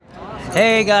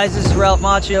Hey guys, this is Ralph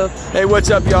Macchio. Hey, what's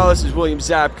up, y'all? This is William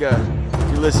Zabka.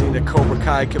 You're listening to Cobra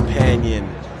Kai Companion,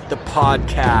 the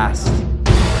podcast.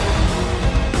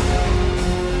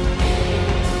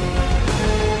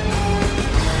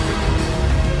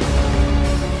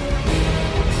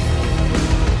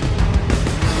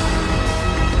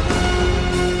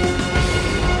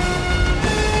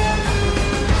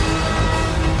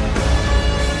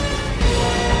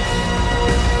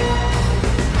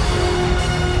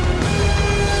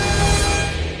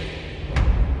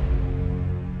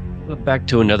 Back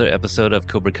to another episode of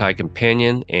Cobra Kai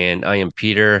Companion, and I am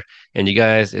Peter. And you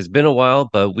guys, it's been a while,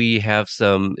 but we have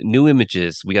some new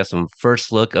images. We got some first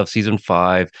look of season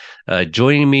 5.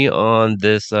 Joining me on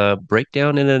this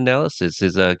breakdown and analysis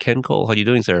is Ken Cole. How you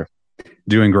doing, sir?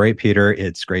 Doing great, Peter.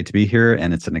 It's great to be here,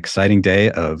 and it's an exciting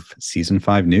day of season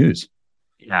 5 news.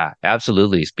 Yeah,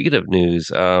 absolutely. Speaking of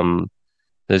news,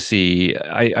 let's see.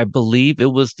 I believe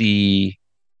it was the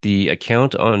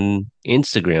account on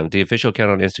Instagram, the official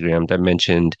account on Instagram that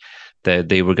mentioned that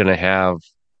they were going to have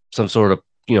some sort of,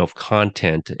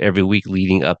 content every week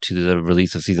leading up to the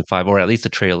release of season 5, or at least a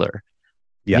trailer.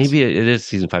 Yes. Maybe it is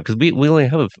season 5 because we only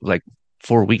have like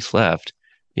 4 weeks left,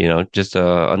 just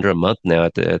under a month now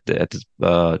at this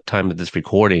time of this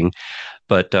recording.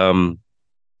 But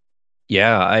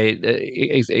yeah,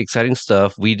 exciting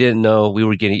stuff. We didn't know we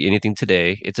were getting anything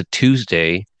today. It's a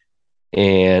Tuesday.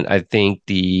 And I think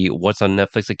the What's on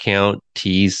Netflix account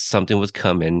teased something was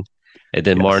coming. And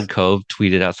then Yes. Martin Kove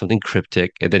tweeted out something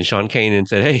cryptic. And then Sean Kanan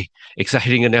said, hey,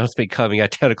 exciting announcement coming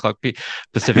at 10 o'clock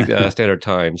Pacific Standard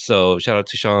Time. So shout out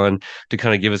to Sean to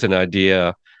kind of give us an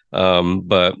idea.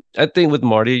 But I think with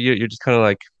Marty, you're just kind of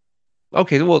like,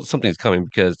 okay, well, something's coming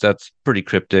because that's pretty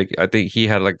cryptic. I think he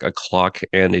had like a clock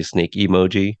and a snake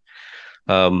emoji.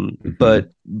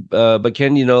 But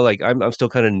Ken, like I'm still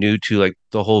kind of new to like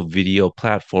the whole video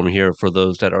platform here for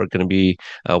those that are going to be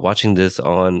watching this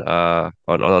on the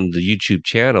YouTube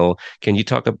channel. Can you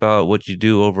talk about what you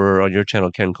do over on your channel,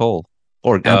 Ken Cole?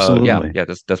 Or Absolutely. yeah,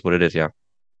 that's what it is. Yeah.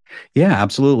 Yeah,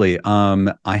 absolutely.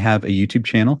 I have a YouTube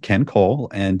channel, Ken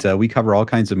Cole, and we cover all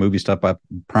kinds of movie stuff, but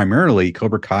primarily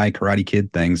Cobra Kai, Karate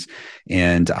Kid things.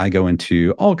 And I go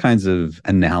into all kinds of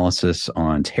analysis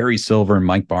on Terry Silver and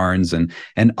Mike Barnes and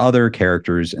other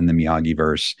characters in the Miyagi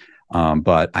verse.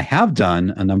 But I have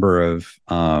done a number of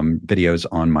videos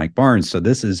on Mike Barnes, so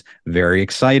this is very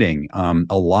exciting.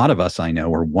 A lot of us I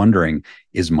know are wondering,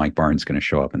 is Mike Barnes going to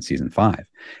show up in season 5?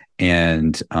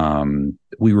 And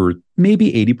we were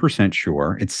maybe 80%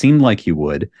 sure. It seemed like he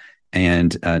would.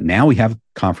 And now we have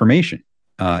confirmation.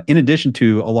 In addition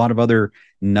to a lot of other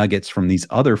nuggets from these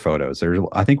other photos.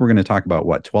 I think we're going to talk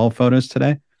about, 12 photos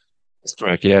today? That's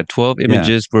correct. Yeah, 12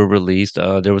 images were released.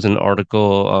 There was an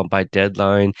article by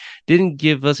Deadline. Didn't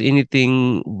give us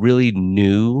anything really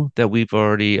new that we've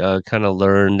already kind of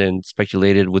learned and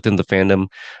speculated within the fandom.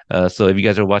 So if you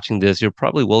guys are watching this, you're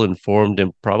probably well informed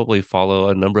and probably follow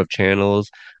a number of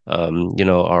channels.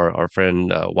 Our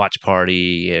friend Watch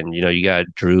Party, and you got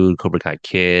Drew, Cobra Kai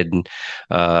Kid, and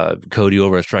Cody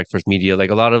over at Strike First Media. Like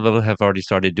a lot of them have already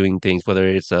started doing things, whether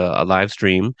it's a live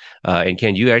stream. And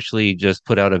Ken, you actually just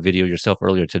put out a video yourself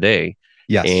earlier today.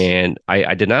 Yes. And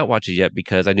I did not watch it yet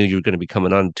because I knew you were going to be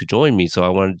coming on to join me. So I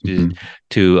wanted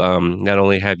to not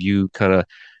only have you kind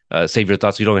of save your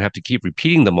thoughts so you don't have to keep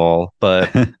repeating them all, but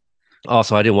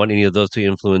also, I didn't want any of those to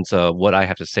influence what I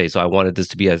have to say. So I wanted this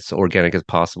to be as organic as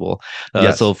possible.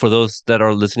 Yes. So for those that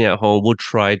are listening at home, we'll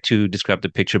try to describe the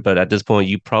picture. But at this point,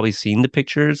 you've probably seen the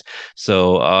pictures.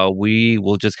 So we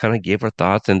will just kind of give our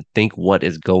thoughts and think what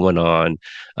is going on.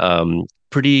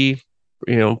 Pretty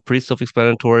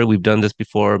self-explanatory. We've done this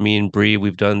before. Me and Bree,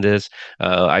 we've done this.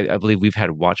 I believe we've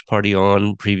had Watch Party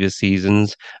on previous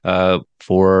seasons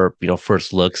for,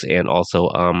 first looks and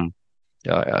also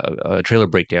trailer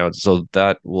breakdown, so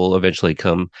that will eventually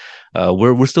come.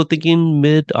 We're still thinking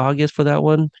mid-August for that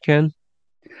one, Ken.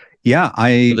 Yeah,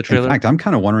 in fact, I'm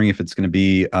kind of wondering if it's going to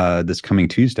be this coming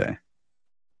Tuesday.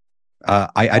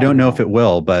 I don't know if it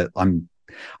will, but I'm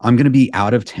going to be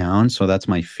out of town, so that's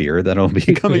my fear that it'll be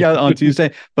coming out on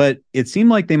Tuesday. But it seemed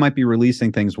like they might be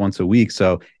releasing things once a week,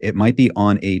 so it might be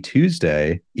on a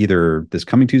Tuesday, either this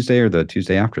coming Tuesday or the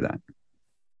Tuesday after that.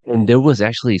 And there was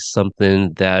actually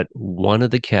something that one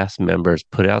of the cast members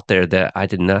put out there that I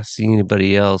did not see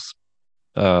anybody else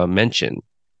mention.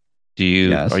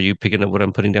 Are you picking up what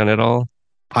I'm putting down at all?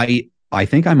 I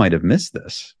think I might have missed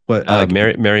this. But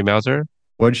Mary Mauser?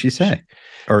 What did she say?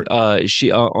 Or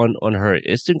she on her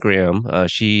Instagram,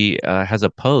 she has a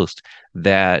post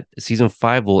that season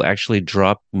 5 will actually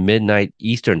drop midnight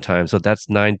Eastern time, so that's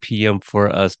 9 p.m. for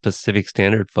us Pacific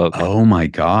Standard folks. Oh my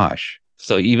gosh!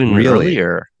 So even Really?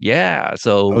 earlier, yeah.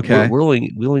 So Okay. we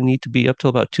only need to be up till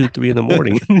about 2, 3 in the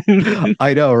morning.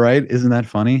 I know, right? Isn't that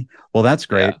funny? Well, that's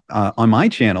Yeah. great. On my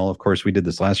channel, of course, we did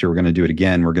this last year. We're going to do it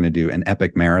again. We're going to do an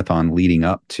epic marathon leading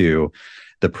up to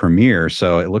the premiere.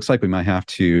 So it looks like we might have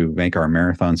to make our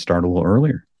marathon start a little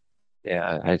earlier.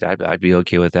 Yeah, I'd be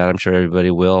okay with that. I'm sure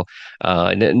everybody will.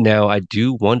 Now I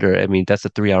do wonder. I mean, that's a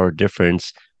 3 hour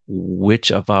difference.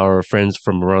 Which of our friends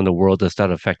from around the world does that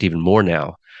affect even more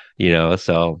now?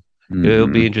 So it'll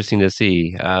be Hmm. interesting to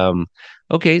see.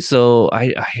 Okay, so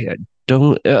I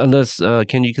don't unless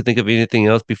Ken, you could think of anything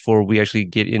else before we actually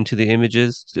get into the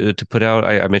images to put out.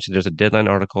 I mentioned there's a Deadline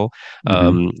article.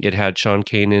 Hmm. It had Sean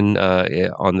Kanan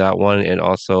on that one, and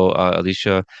also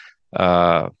Alicia.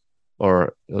 Uh,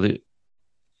 or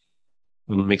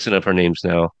I'm mixing up her names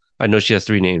now. I know she has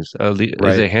three names. Is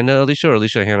Right. it Hannah Alicia or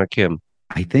Alicia Hannah Kim?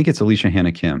 I think it's Alicia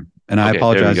Hannah Kim. And I Okay, there we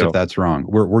apologize if go. that's wrong.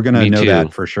 We're gonna Me know too.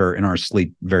 that for sure in our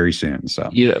sleep very soon. So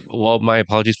Yeah, well, my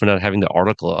apologies for not having the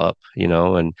article up,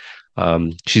 and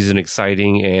she's an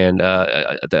exciting and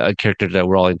a character that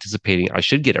we're all anticipating. I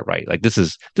should get it right. Like this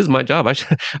is my job. I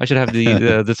should have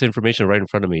this information right in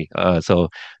front of me. So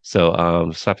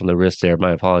slap on the wrist there.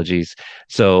 My apologies.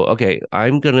 So okay,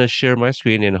 I'm gonna share my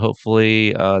screen and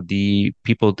hopefully the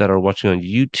people that are watching on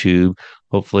YouTube,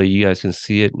 hopefully you guys can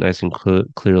see it nice and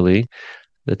clearly.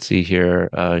 Let's see here.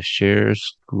 Share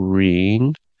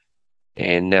screen.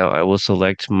 And now I will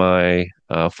select my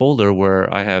folder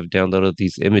where I have downloaded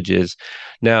these images.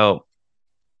 Now,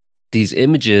 these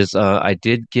images I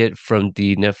did get from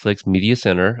the Netflix Media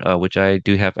Center, which I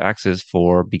do have access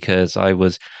for because I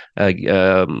was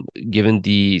given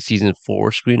the season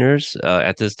 4 screeners.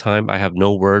 At this time, I have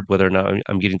no word whether or not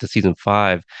I'm getting to season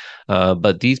 5.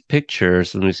 But these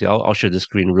pictures, let me see, I'll share the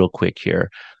screen real quick here.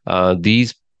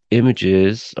 These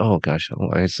images, oh gosh,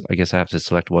 I guess I have to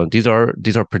select one. These are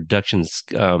production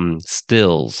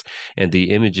stills, and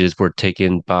the images were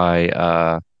taken by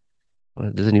well,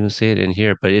 it doesn't even say it in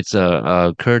here, but it's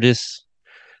Curtis.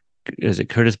 Is it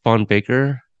Curtis Bond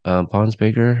Baker? Bonds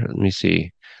Baker. Let me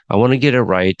see. I want to get it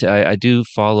right. I do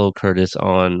follow Curtis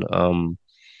on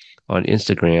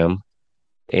Instagram,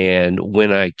 and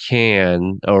when I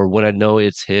can or when I know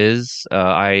it's his,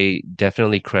 I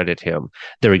definitely credit him.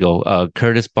 There we go.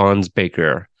 Curtis Bonds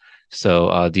Baker.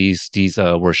 So these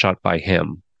were shot by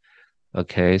him.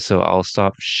 Okay, so I'll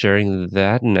stop sharing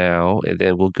that now, and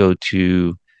then we'll go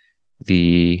to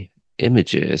the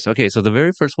images. Okay, so the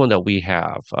very first one that we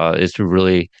have is a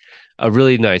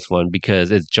really nice one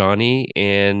because it's Johnny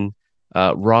and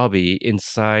Robbie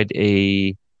inside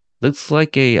a looks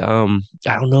like a I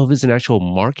don't know if it's an actual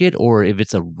market or if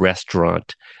it's a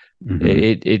restaurant. mhm.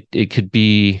 It could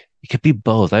be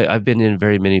both. I've been in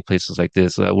very many places like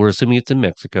this. We're assuming it's in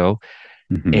Mexico,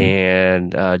 Mhm.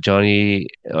 and Johnny.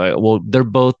 Well, they're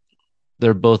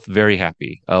both very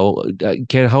happy. Oh,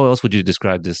 Ken, how else would you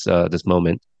describe this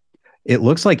moment? It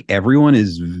looks like everyone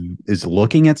is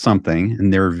looking at something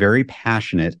and they're very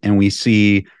passionate. And we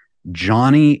see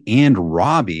Johnny and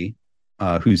Robbie,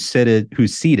 who's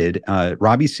seated.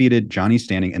 Robbie's seated, Johnny's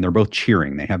standing, and they're both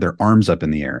cheering. They have their arms up in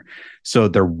the air. So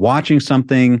they're watching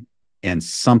something, and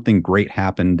something great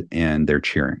happened, and they're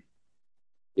cheering.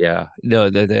 Yeah, no,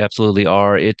 they absolutely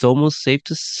are. It's almost safe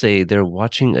to say they're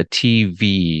watching a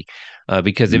TV,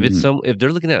 because Mm, if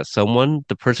they're looking at someone,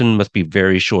 the person must be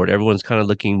very short. Everyone's kind of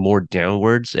looking more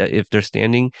downwards if they're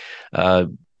standing. Uh,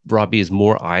 Robbie is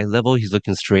more eye level. He's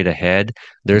looking straight ahead.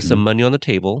 There's some mhm. money on the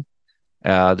table.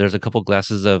 There's a couple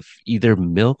glasses of either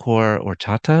milk or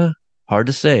tata. Hard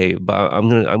to say, but I'm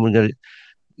gonna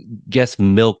guess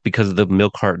milk because of the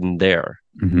milk carton there.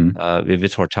 Mhm. If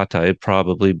it's horchata, it'd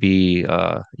probably be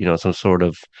some sort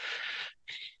of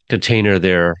container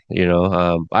there.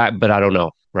 But I don't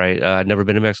know, right? I've never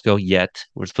been to Mexico yet.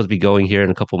 We're supposed to be going here in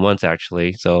a couple months,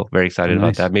 actually. So very Oh, excited about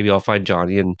nice. that. Maybe I'll find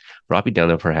Johnny and Robbie down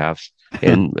there, perhaps.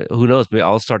 And who knows? Maybe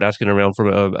I'll start asking around for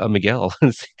a Miguel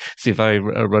and see if I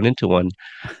run into one.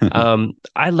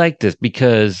 I like this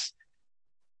because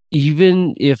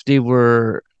even if they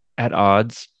were at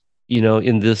odds,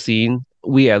 in this scene,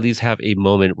 we at least have a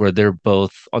moment where they're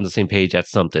both on the same page at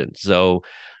something. So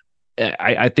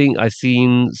I think I've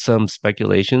seen some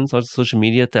speculations on social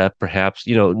media that perhaps,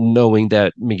 knowing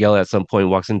that Miguel at some point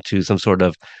walks into some sort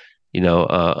of,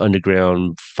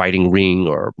 underground fighting ring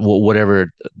or whatever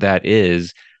that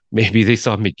is, maybe they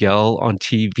saw Miguel on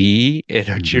TV and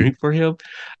are Mhm. cheering for him.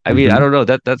 I mean, I Mhm. don't know.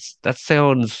 That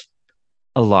sounds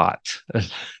a lot,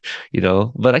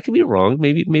 but I could be wrong.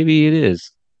 Maybe it is.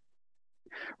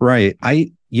 Right.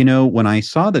 When I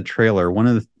saw the trailer, one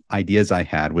of the ideas I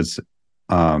had was,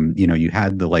 you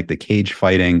had the cage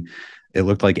fighting. It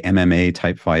looked like MMA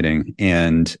type fighting.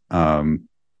 And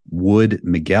would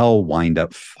Miguel wind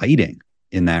up fighting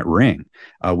in that ring?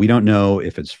 We don't know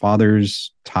if his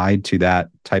father's tied to that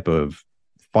type of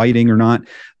fighting or not.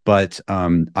 But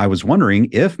I was wondering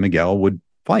if Miguel would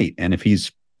fight, and if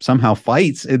he's somehow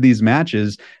fights in these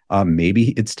matches, maybe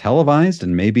it's televised,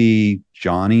 and maybe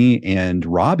Johnny and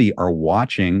Robbie are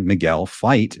watching Miguel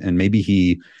fight, and maybe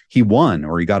he won,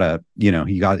 or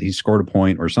he scored a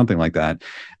point or something like that,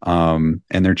 and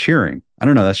they're cheering. I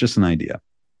don't know. That's just an idea.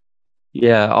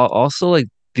 Yeah, also like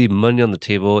the money on the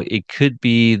table, it could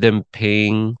be them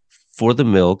paying for the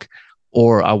milk,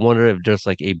 or I wonder if there's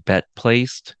like a bet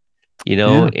placed,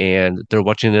 Yeah. and they're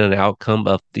watching an outcome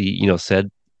of the,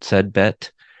 said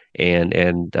bet, and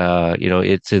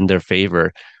it's in their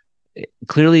favor.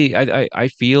 Clearly, I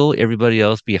feel everybody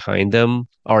else behind them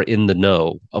are in the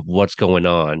know of what's going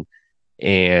on,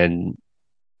 and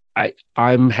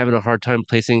I'm having a hard time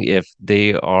placing if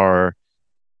they are.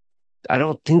 I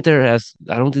don't think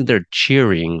they're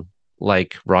cheering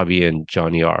like Robbie and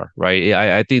Johnny are, right?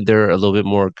 I think they're a little bit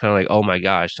more kind of like, oh my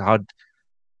gosh,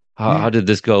 how did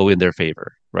this go in their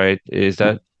favor, right? Is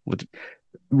that what?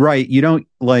 Right. You don't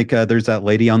like, there's that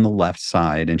lady on the left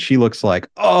side, and she looks like,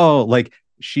 oh, like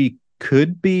she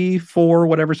could be for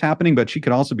whatever's happening, but she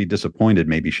could also be disappointed.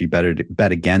 Maybe she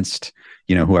bet against,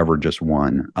 whoever just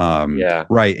won. Yeah,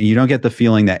 Right. And you don't get the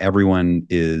feeling that everyone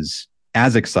is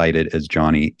as excited as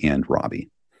Johnny and Robbie.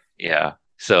 yeah.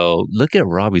 So look at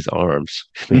Robbie's arms.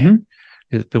 Man, Mm-hmm.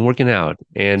 he's been working out,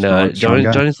 and Strong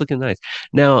guy. Johnny's looking nice.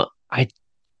 Now,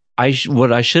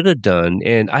 what I should have done,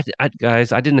 and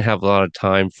guys, I didn't have a lot of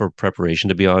time for preparation,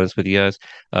 to be honest with you guys,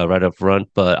 right up front.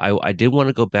 But I did want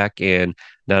to go back and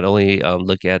not only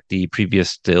look at the previous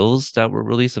stills that were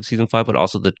released of season 5, but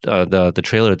also the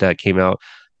trailer that came out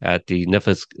at the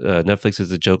Netflix. Netflix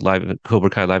is a joke live, Cobra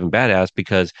Kai Live and Badass,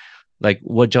 because like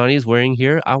what Johnny is wearing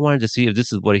here, I wanted to see if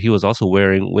this is what he was also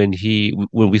wearing when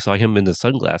we saw him in the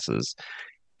sunglasses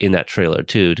in that trailer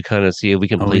too, to kind of see if we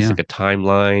can Oh place yeah. like a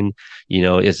timeline.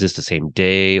 Is this the same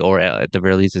day, or at the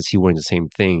very least, is he wearing the same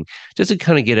thing? Just to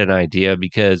kind of get an idea,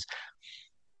 because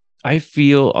I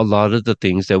feel a lot of the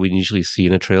things that we usually see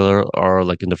in a trailer are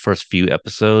like in the first few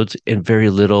episodes and very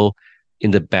little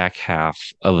in the back half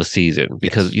of a season,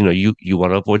 because Yes. you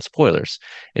want to avoid spoilers.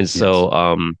 And Yes. so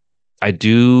I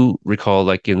do recall,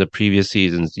 like in the previous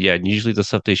seasons, yeah, usually the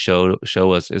stuff they show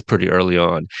us is pretty early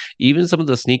on. Even some of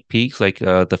the sneak peeks, like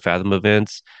the Fathom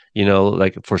events,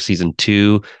 like for season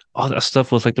 2, all that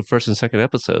stuff was like the first and second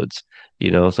episodes.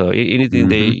 So anything Hmm.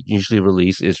 they usually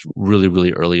release is really,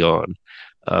 really early on.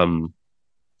 Um,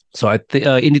 so I think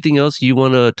anything else you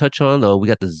want to touch on? We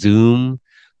got the Zoom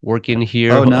working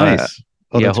here. Oh, nice.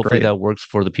 Oh, Yeah, that's hopefully great. that works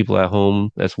for the people at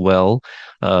home as well.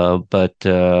 But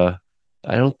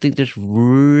I don't think there's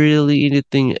really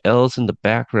anything else in the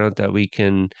background that we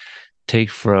can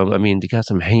take from. I mean, they got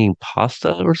some hanging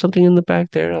pasta or something in the back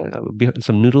there,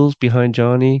 some noodles behind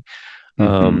Johnny.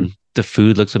 Hmm. The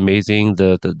food looks amazing.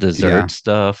 The Yeah. dessert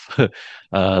stuff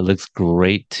looks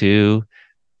great too.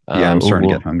 Yeah. I'm starting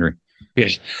to Well, get hungry. yeah.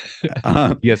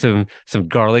 Uh, You got some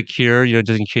garlic here,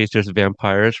 just in case there's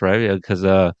vampires, right? Because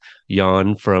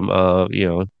Jan from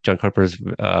John Carpenter's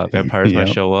vampires might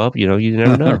yeah. show up. You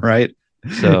never know. Right.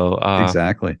 So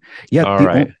Exactly. Yeah. all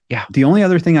right, yeah, The only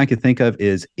other thing I could think of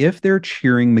is if they're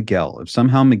cheering Miguel, if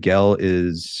somehow Miguel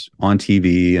is on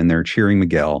TV and they're cheering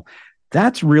Miguel,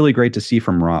 that's really great to see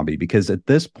from Robbie, because at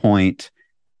this point,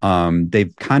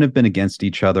 they've kind of been against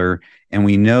each other. And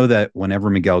we know that whenever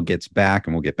Miguel gets back,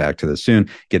 and we'll get back to this soon,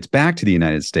 gets back to the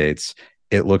United States,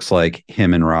 it looks like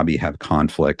him and Robbie have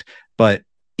conflict. But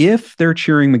if they're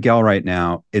cheering Miguel right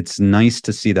now, it's nice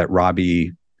to see that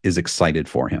Robbie is excited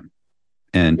for him.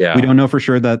 And we yeah. don't know for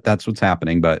sure that that's what's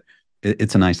happening, but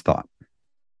it's a nice thought.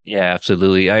 Yeah,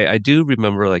 absolutely. I do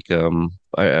remember, like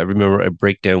I remember a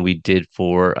breakdown we did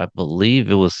for, I believe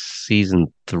it was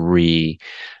season 3.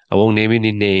 I won't name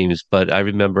any names, but I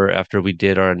remember after we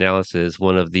did our analysis,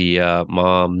 one of the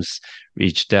moms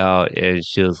reached out and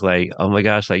she was like, "Oh my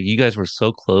gosh, like you guys were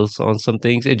so close on some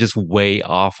things and just way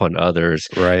off on others."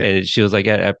 Right. And she was like,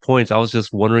 at points, I was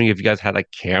just wondering if you guys had like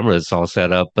cameras all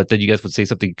set up, but then you guys would say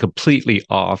something completely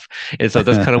off. And so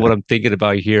that's kind of what I'm thinking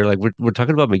about here. Like we're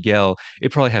talking about Miguel.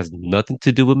 It probably has nothing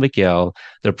to do with Miguel.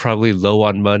 They're probably low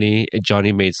on money, and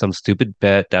Johnny made some stupid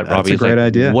bet that That's Robbie a is like, great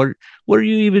idea. what are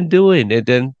you even doing? And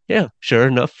then, yeah, sure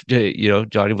enough,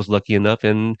 Johnny was lucky enough,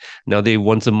 and now they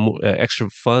won some extra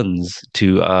funds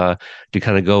to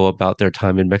kind of go about their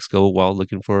time in Mexico while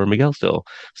looking for Miguel still.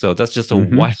 So that's just a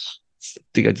Hmm. wild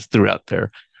thing I just threw out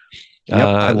there. Yep.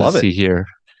 I Let's love it. see here.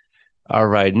 All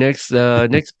right, next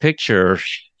picture.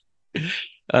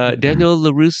 Daniel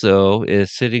LaRusso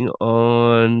is sitting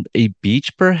on a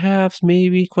beach, perhaps,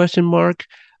 maybe, question mark.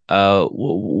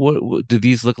 What do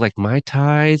these look like Mai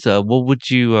Tais? What would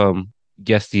you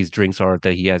guess these drinks are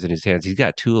that he has in his hands? He's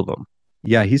got two of them.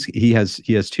 Yeah, he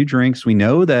has two drinks. We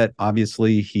know that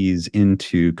obviously he's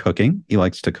into cooking. He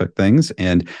likes to cook things,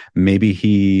 and maybe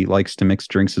he likes to mix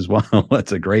drinks as well.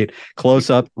 That's a great close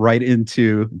up right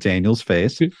into Daniel's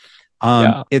face.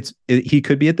 Yeah. He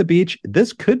could be at the beach.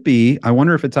 This could be. I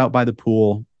wonder if it's out by the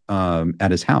pool at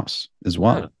his house as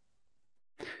well.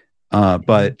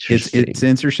 But it's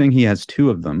interesting. He has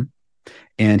two of them,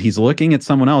 and he's looking at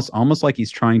someone else, almost like he's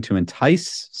trying to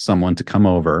entice someone to come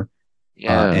over.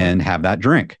 And have that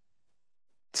drink.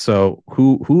 So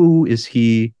who is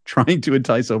he trying to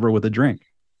entice over with a drink?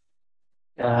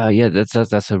 Yeah,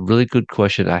 that's a really good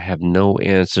question. I have no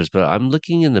answers, but I'm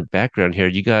looking in the background here.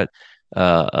 You got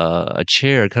a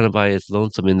chair kind of by its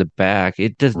lonesome in the back.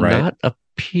 It does not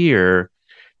appear.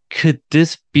 Could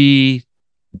this be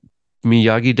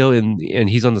Miyagi-Do and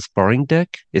he's on the sparring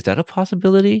deck? Is that a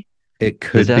possibility? It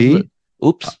could be.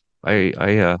 Oops,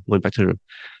 I went back to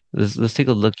let's take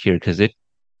a look here because it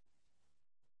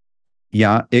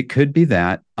could be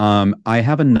that. I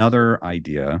have another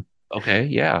idea. Okay,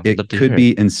 yeah. It could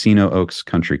be Encino Oaks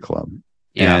Country Club.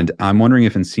 Yeah. And I'm wondering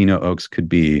if Encino Oaks could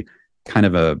be kind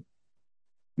of a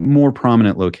more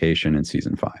prominent location in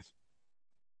season 5.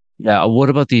 Yeah, what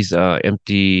about these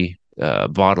empty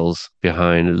bottles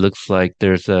behind? It looks like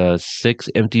there's 6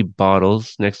 empty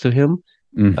bottles next to him.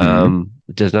 Mm-hmm.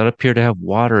 It does not appear to have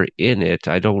water in it.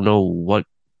 I don't know what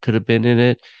could have been in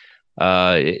it.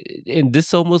 And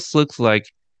this almost looks like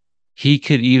he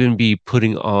could even be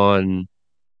putting on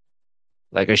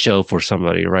like a show for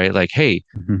somebody, right? Like, hey,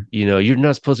 you're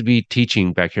not supposed to be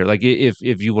teaching back here. Like, if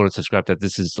you want to subscribe that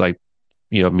this is like,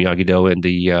 Miyagi-Do and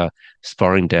the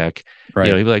sparring deck, right?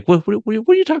 He'd be like, what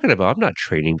are you talking about? I'm not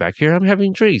training back here. I'm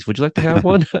having drinks. Would you like to have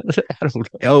one? I don't know.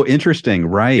 Oh, interesting.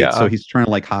 Right. Yeah. So he's trying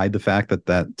to like hide the fact that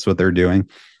that's what they're doing.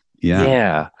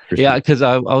 Yeah. Yeah. Because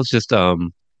I was just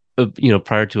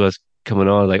prior to us coming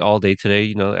on like all day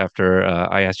today, after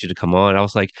I asked you to come on, I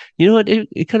was like, you know what,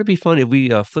 it could be fun if we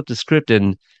flip the script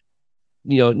and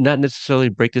not necessarily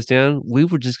break this down. We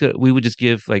would just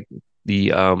give like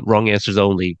the wrong answers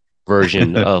only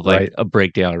version of like a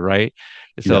breakdown, right?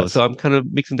 So I'm kind of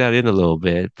mixing that in a little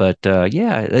bit, but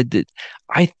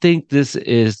I think this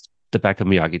is the back of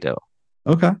Miyagi-Do.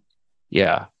 Okay.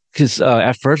 Yeah. Because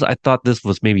at first I thought this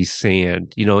was maybe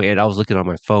sand, and I was looking on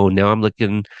my phone. Now I'm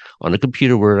looking on a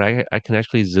computer where I can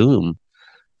actually zoom.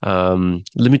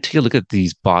 Let me take a look at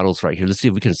these bottles right here. Let's see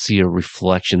if we can see a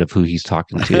reflection of who he's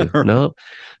talking to. No,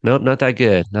 not that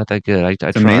good. Not that good. I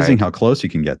it's amazing how close you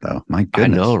can get, though. My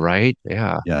goodness. I know, right?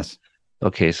 Yeah. Yes.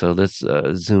 Okay, so let's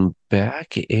zoom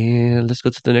back and let's go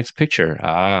to the next picture.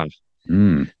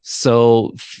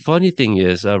 So funny thing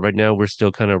is, right now we're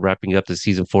still kind of wrapping up the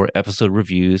season 4 episode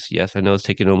reviews. Yes, I know it's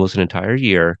taken almost an entire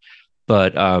year,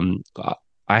 but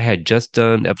I had just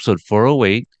done episode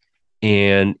 408,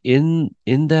 and in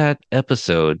that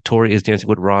episode, Tori is dancing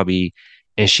with Robbie,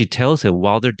 and she tells him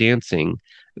while they're dancing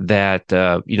that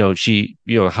she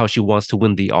how she wants to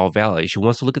win the All Valley. She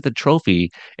wants to look at the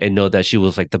trophy and know that she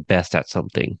was like the best at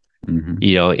something. And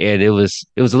it was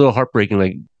a little heartbreaking,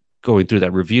 like going through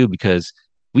that review, because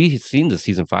we had seen the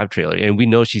season 5 trailer and we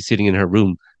know she's sitting in her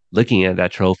room looking at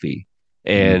that trophy.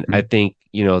 And I think,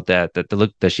 that the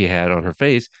look that she had on her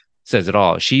face says it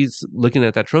all. She's looking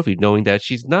at that trophy knowing that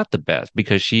she's not the best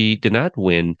because she did not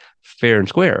win fair and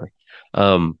square.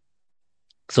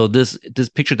 So this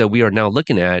picture that we are now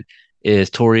looking at is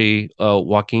Tori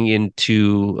walking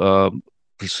into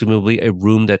presumably a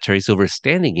room that Terry Silver is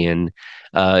standing in.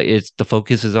 The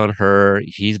focus is on her.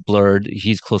 He's blurred.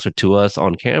 He's closer to us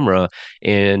on camera,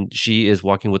 and she is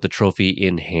walking with the trophy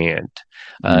in hand.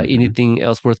 Anything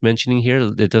else worth mentioning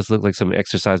here? It does look like some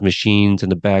exercise machines in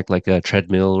the back, like a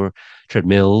treadmills,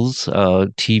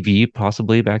 TV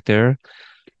possibly back there.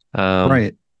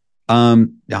 Right.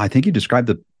 I think you described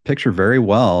the picture very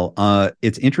well.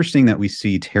 It's interesting that we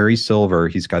see Terry Silver.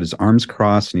 He's got his arms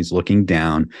crossed and he's looking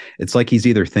down. It's like he's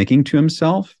either thinking to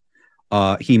himself,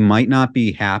 he might not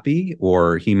be happy,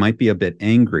 or he might be a bit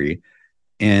angry.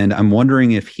 And I'm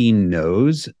wondering if he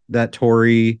knows that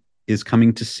Tori is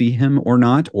coming to see him or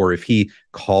not, or if he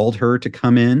called her to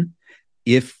come in.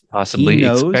 If possibly he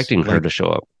knows, expecting her to show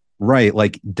up. Right.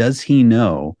 Like, does he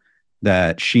know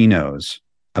that she knows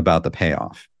about the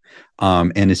payoff?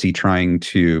 And is he trying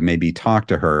to maybe talk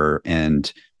to her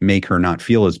and make her not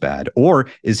feel as bad? Or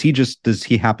does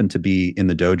he happen to be in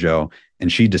the dojo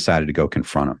and she decided to go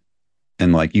confront him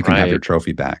and like, you can have your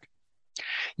trophy back?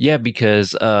 Yeah,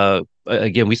 because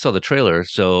again, we saw the trailer,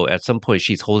 so at some point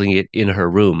she's holding it in her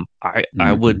room. I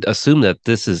Mhm. would assume that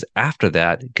this is after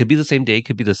that. It could be the same day,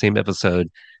 could be the same episode.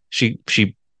 She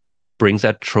brings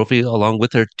that trophy along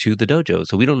with her to the dojo,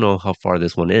 so we don't know how far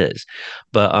this one is.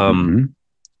 But Mhm.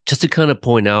 just to kind of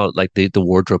point out like the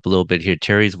wardrobe a little bit here,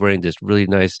 Terry's wearing this really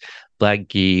nice black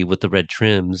gi with the red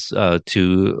trims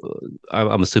to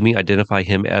I'm assuming identify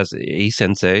him as a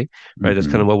sensei, right? That's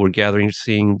kind of Mhm. what we're gathering,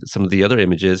 seeing some of the other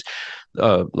images,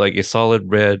 like a solid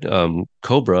red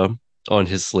cobra on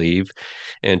his sleeve,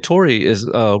 and Tori is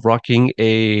rocking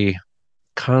a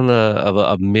kind of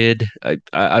a mid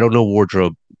I don't know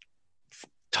wardrobe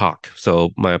talk, so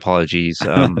my apologies.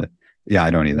 Yeah, I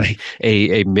don't either. Like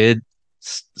a mid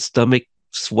stomach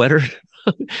sweater.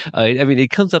 I mean,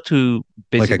 it comes up to Like a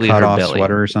basically her cutoff belly,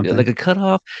 sweater or like something. a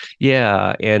cutoff.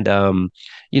 Yeah, and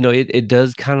it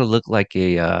does kind of look like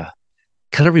a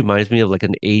kind of reminds me of like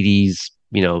an '80s,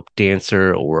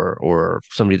 dancer or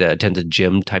somebody that attends a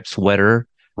gym type sweater.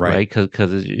 Right. Right,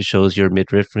 because it shows your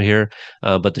midriff from here,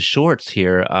 but the shorts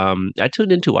here. I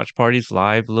tuned into Watch Parties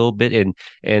live a little bit,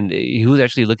 and he was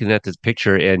actually looking at this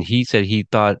picture, and he said he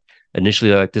thought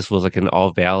initially like this was like an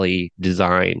all valley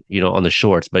design, on the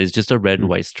shorts, but it's just a red and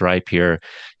Mm. white stripe here.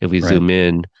 If we Right. zoom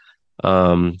in,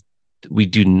 um, we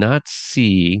do not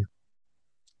see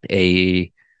a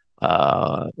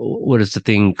what is the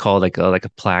thing called, like a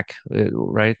plaque,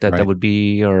 right? That Right. would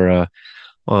be or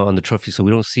on the trophy. So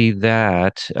we don't see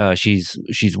that. She's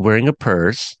wearing a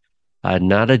purse,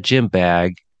 not a gym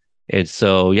bag, and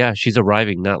so yeah, she's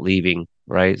arriving, not leaving.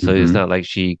 Right, so it's Mhm. not like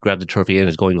she grabbed the trophy and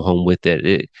is going home with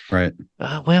it. Right.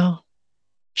 Well,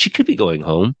 she could be going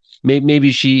home.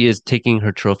 Maybe she is taking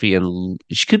her trophy and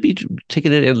she could be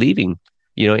taking it and leaving.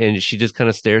 And she just kind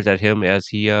of stares at him as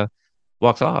he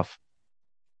walks off.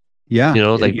 Yeah,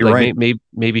 Like you're right.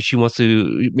 maybe she wants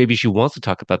to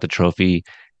talk about the trophy,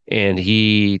 and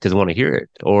he doesn't want to hear it,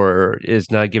 or is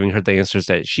not giving her the answers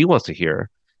that she wants to hear.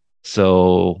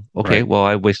 So okay, Right. well,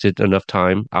 I wasted enough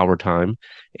time, our time,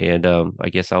 and I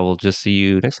guess I will just see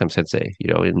you next time, Sensei.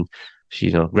 And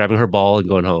she, grabbing her ball and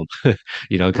going home. Kind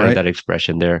of Right. that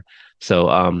expression there. So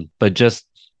but just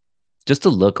the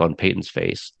look on Peyton's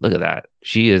face. Look at that.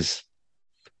 She is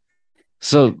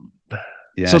so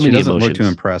Yeah, so she many doesn't look too emotions.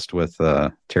 impressed with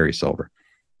Terry Silver.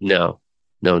 No,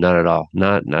 no, not at all.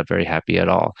 Not very happy at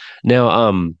all.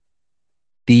 Now,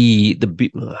 the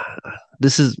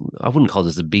this is, I wouldn't call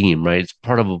this a beam, right? It's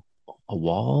part of a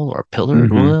wall or a pillar.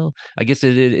 Hmm. Well, I guess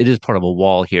it is part of a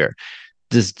wall here.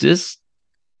 Does this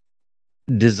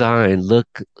design look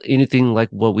anything like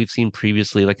what we've seen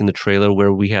previously, like in the trailer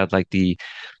where we had like the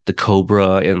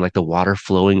cobra and like the water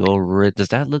flowing over it? Does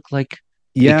that look like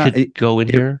it Yeah, could go in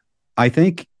it here? I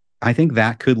think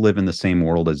that could live in the same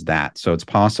world as that. So it's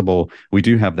possible we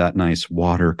do have that nice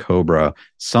water cobra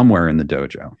somewhere in the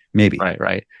dojo. Maybe. Right,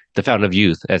 right. The Fountain of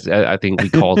Youth, as I think we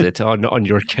called it on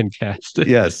your Kencast.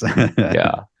 Yes.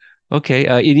 Yeah. Okay.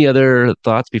 Any other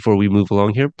thoughts before we move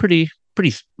along here? Pretty.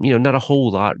 Not a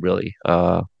whole lot really.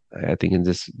 I think in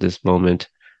this moment.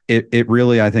 It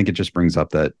really, I think it just brings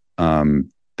up that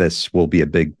this will be a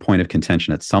big point of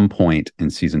contention at some point in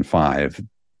season 5.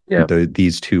 Yeah.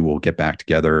 These two will get back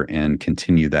together and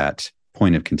continue that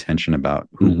point of contention about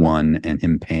who Hmm. won and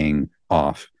him paying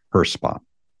off her spot.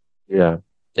 Yeah.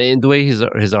 And the way his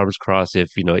arms crossed, if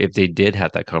they did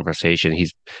have that conversation,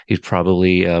 he's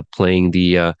probably playing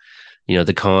the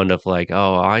con of like,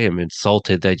 oh, I am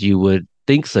insulted that you would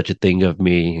think such a thing of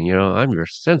me. I'm your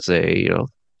sensei. So I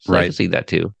can Right. see that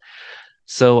too.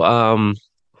 So,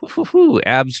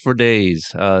 abs for days.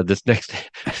 This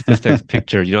next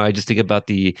picture, I just think about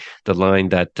the line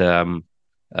that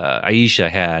Aisha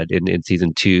had in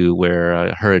season 2,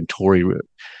 where her and Tori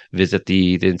visit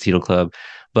the Encino Club.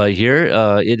 But here,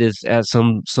 it is at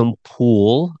some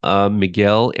pool.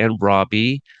 Miguel and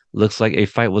Robbie, looks like a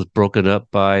fight was broken up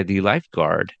by the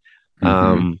lifeguard.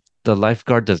 Hmm. The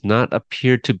lifeguard does not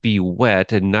appear to be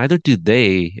wet, and neither do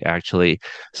they actually.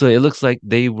 So it looks like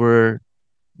they were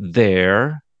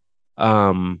there,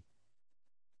 um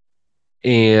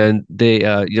and they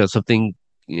something,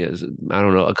 I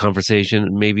don't know, a conversation,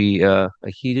 maybe a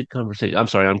heated conversation. I'm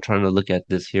sorry, I'm trying to look at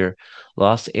this here.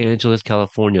 Los Angeles,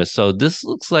 California. So this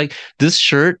looks like this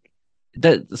shirt,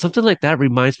 that something like that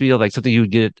reminds me of like something you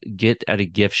would get at a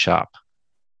gift shop.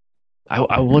 I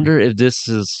Hmm. wonder if this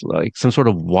is like some sort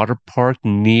of water park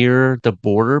near the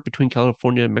border between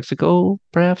California and Mexico,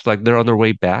 perhaps like they're on their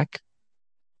way back,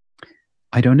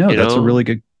 I don't know. you That's a know really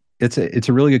good. It's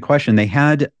a really good question. They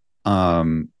had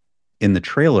um in the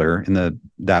trailer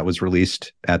that was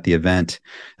released at the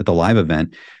live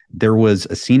event, there was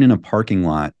a scene in a parking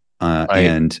lot Right.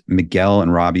 and Miguel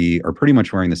and Robbie are pretty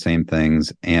much wearing the same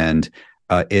things, and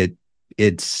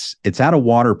it's at a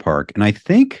water park, and I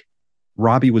think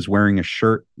Robbie was wearing a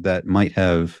shirt that might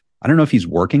have, I don't know if he's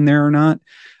working there or not,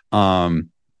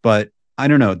 but I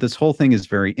don't know. This whole thing is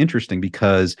very interesting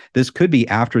because this could be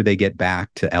after they get back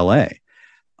to L.A.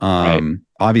 Right.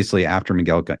 Obviously after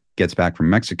Miguel gets back from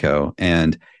Mexico,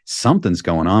 and something's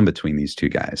going on between these two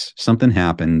guys. Something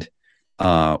happened,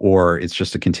 or it's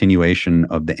just a continuation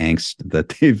of the angst that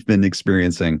they've been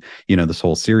experiencing, this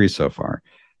whole series so far.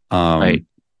 Right.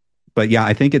 But yeah,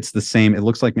 I think it's the same. It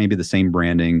looks like maybe the same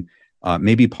branding,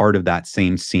 maybe part of that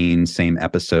same scene, same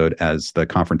episode as the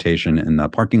confrontation in the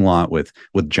parking lot with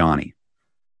Johnny.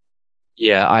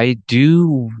 Yeah, I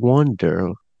do wonder.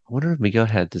 I wonder if Miguel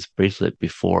had this bracelet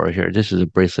before here. This is a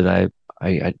bracelet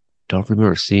I don't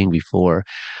remember seeing before.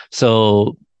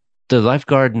 So the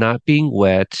lifeguard not being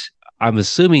wet, I'm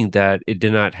assuming that it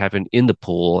did not happen in the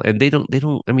pool. And they don't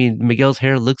I mean Miguel's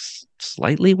hair looks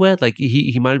slightly wet. Like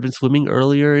he might have been swimming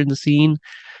earlier in the scene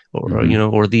or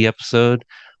Mm-hmm. or the episode.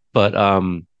 But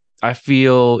I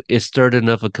feel it stirred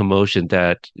enough a commotion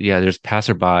that yeah, there's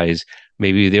passerbys.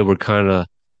 Maybe they were kind of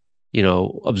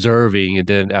observing, and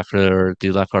then after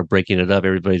the lifeguard breaking it up,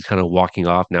 everybody's kind of walking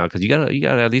off now because you got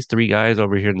at least three guys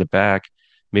over here in the back,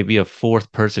 maybe a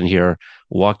fourth person here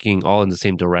walking all in the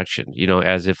same direction,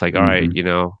 as if like, all right,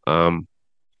 Mm-hmm.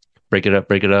 break it up,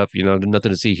 there's nothing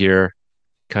to see here,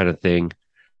 kind of thing.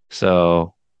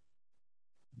 So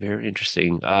very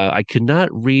interesting. I could not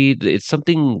read. It's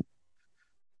something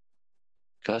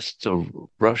gust of It's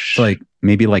rush. like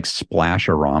maybe like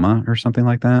Splash-A-Rama or something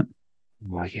like that.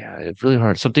 Well, yeah, it's really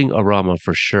hard. Something arama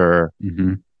for sure.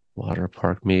 Mm-hmm. Water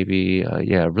park maybe.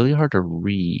 Yeah, really hard to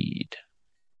read.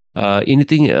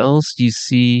 Anything else you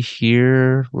see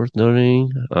here worth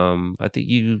noting? I think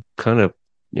you kind of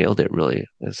nailed it really.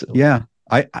 Yeah,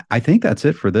 I think that's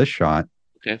it for this shot.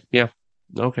 Okay. Yeah.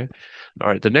 Okay. All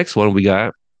right. The next one we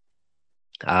got.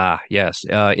 Ah, yes.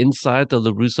 Inside the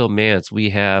LaRusso Manse, we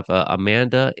have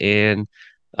Amanda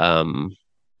um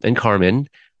and Carmen.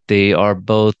 They are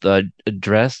both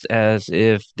dressed as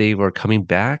if they were coming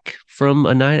back from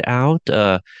a night out.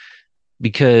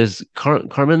 Because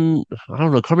Carmen, I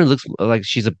don't know, Carmen looks like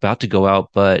she's about to go out,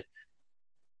 but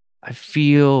I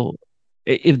feel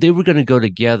if they were going to go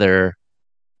together,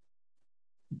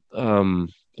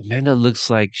 Amanda looks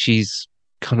like she's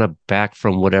kind of back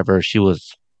from whatever she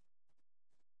was,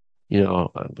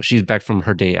 she's back from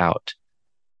her day out.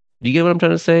 Do you get what I'm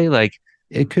trying to say? Like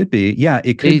It could be. Yeah,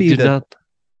 it could they be do that. not.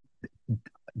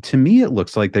 To me, it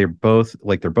looks like they're both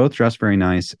dressed very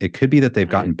nice. It could be that they've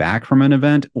Right. gotten back from an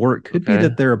event, or it could be Okay.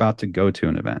 that they're about to go to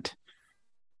an event.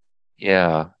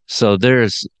 Yeah. So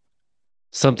there's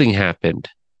something happened.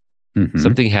 Mm-hmm.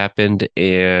 Something happened,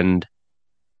 and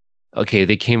okay,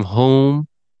 they came home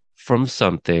from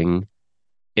something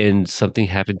and something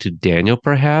happened to Daniel,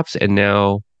 perhaps, and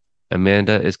now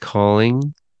Amanda is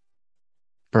calling,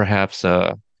 perhaps,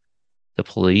 the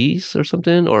police or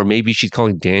something, or maybe she's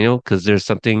calling Daniel because there's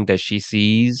something that she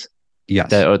sees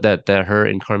Yes. that her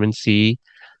and Carmen see.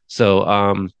 So,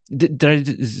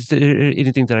 is there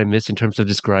anything that I missed in terms of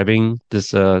describing this,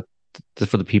 for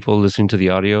the people listening to the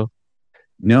audio?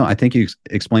 No, I think you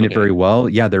explained it very Okay, well.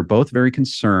 Yeah, they're both very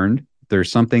concerned.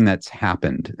 There's something that's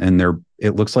happened, and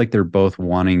it looks like they're both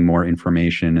wanting more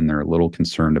information, and they're a little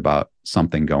concerned about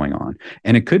something going on.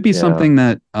 And it could be yeah, something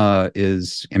that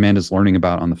is Amanda's learning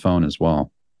about on the phone as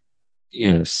well.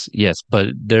 yes, yes, but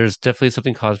there's definitely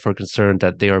something cause for concern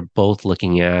that they are both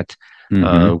looking at.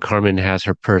 Mm-hmm. Carmen has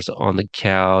her purse on the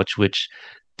couch, which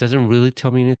doesn't really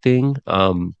tell me anything.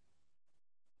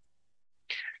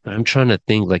 I'm trying to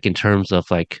think like in terms of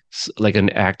like an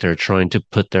actor trying to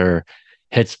put their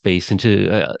headspace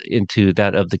into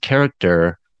that of the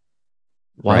character.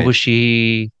 Why Right. would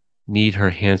she need her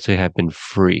hands to have been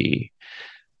free?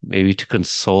 Maybe to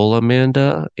console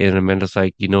Amanda, and Amanda's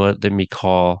like, you know what? Let me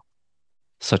call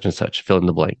such and such, fill in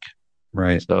the blank.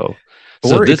 Right. So,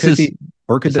 so Or it this could is be,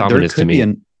 or could it's there ominous to could be me.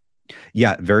 an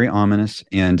yeah, very ominous.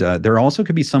 And there also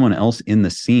could be someone else in the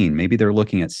scene. Maybe they're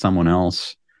looking at someone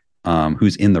else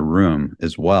who's in the room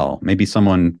as well. Maybe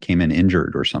someone came in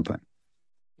injured or something.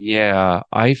 Yeah,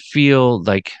 I feel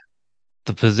like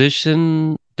the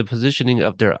positioning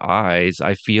of their eyes,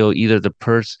 I feel either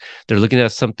they're looking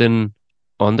at something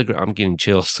on the ground. I'm getting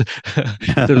chills.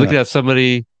 They're looking at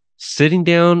somebody sitting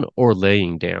down or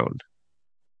laying down.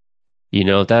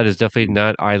 That is definitely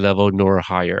not eye level nor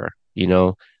higher,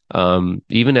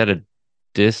 even at a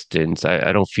distance,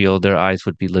 I don't feel their eyes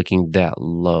would be looking that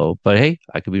low. But hey,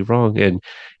 I could be wrong.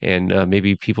 And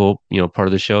maybe people, part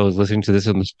of the show is listening to this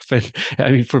and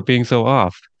I mean, for being so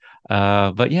off.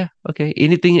 But yeah, okay.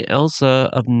 Anything else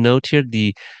of note here?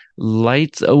 The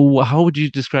lights. Oh, how would you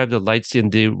describe the lights in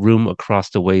the room across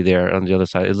the way there on the other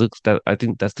side? It looks that I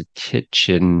think that's the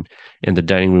kitchen and the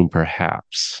dining room,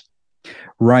 perhaps.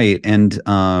 Right. And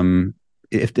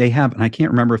if they have, and I can't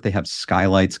remember if they have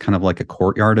skylights, kind of like a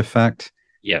courtyard effect.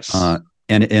 Yes. Uh,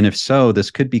 and if so,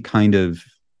 this could be kind of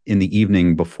in the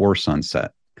evening before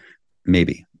sunset,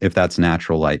 maybe, if that's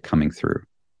natural light coming through.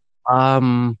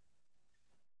 Um,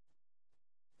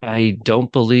 I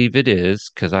don't believe it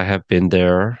is because I have been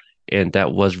there and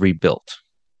that was rebuilt.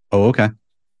 Oh, okay.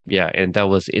 Yeah, and that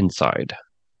was inside.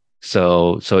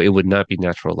 So it would not be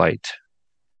natural light.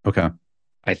 Okay.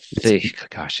 I It's think,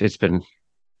 gosh, it's been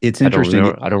it's interesting.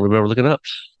 I don't remember looking up.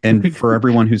 And for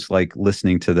everyone who's like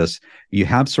listening to this, you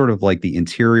have sort of like the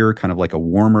interior, kind of like a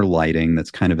warmer lighting that's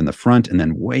kind of in the front and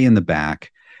then way in the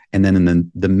back. And then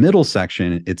in the middle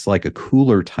section, it's like a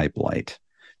cooler type light.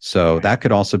 So that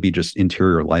could also be just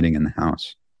interior lighting in the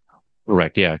house.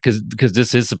 Correct, yeah, because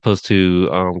this is supposed to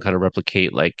kind of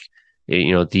replicate like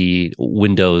the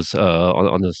windows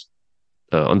on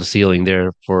the ceiling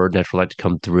there for natural light to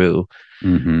come through.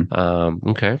 Hmm.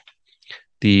 Okay.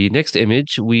 The next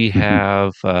image we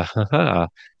have. Why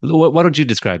don't you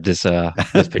describe this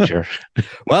picture?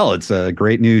 Well, it's a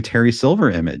great new Terry Silver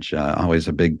image. Always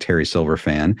a big Terry Silver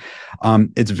fan.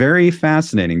 It's very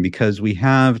fascinating because we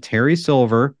have Terry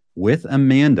Silver with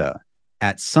Amanda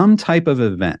at some type of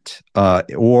event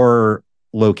or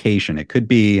location. It could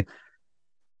be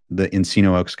the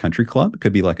Encino Oaks Country Club. It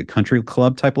could be like a country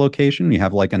club type location. You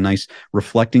have like a nice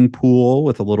reflecting pool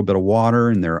with a little bit of water,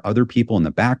 and there are other people in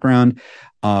the background.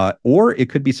 Or it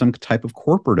could be some type of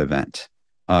corporate event.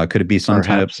 Could it be some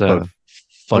type Perhaps a of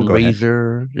go ahead.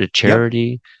 fundraiser, a Yep.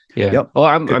 charity. Yeah. Yep.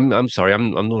 Oh, Could, I'm sorry.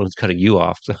 I'm the one who's cutting you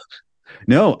off.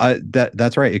 no,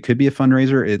 that's right. It could be a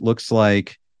fundraiser. It looks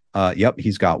like, yep,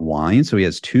 he's got wine. So he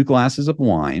has two glasses of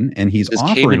wine, and he's This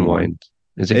offering Cayman one. wine.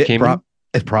 Is it It, Cayman?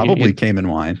 it probably came in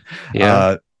wine, Yeah.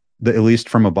 uh, at least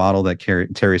from a bottle that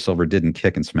Terry Silver didn't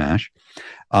kick and smash.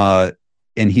 Uh,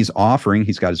 and he's offering.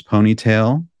 He's got his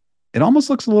ponytail. It almost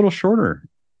looks a little shorter.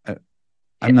 Uh,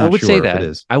 I'm I not would say sure if it that.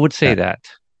 is. I would say Yeah, that.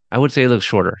 I would say it looks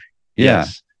shorter. yeah,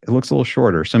 Yes. it looks a little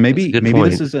shorter. So That's a maybe good maybe this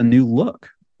point. is a new look.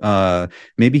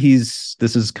 Maybe this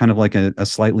is kind of like a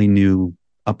slightly new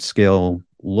upscale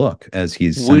look as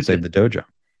he's sensei of Would the dojo.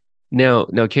 now,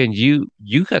 Ken, you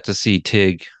got to see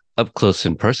Tig up close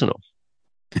and personal.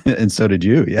 And so did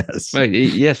you. Yes. Right.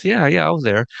 Yes, yeah, I was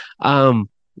there.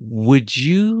 Would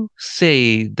you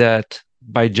say that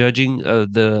by judging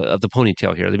the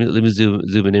ponytail here, let me zoom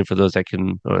it in for those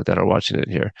that are watching it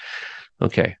here.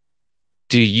 Okay.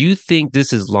 Do you think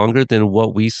this is longer than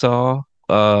what we saw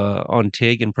on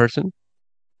Tig in person?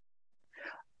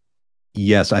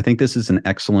 Yes, I think this is an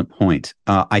excellent point.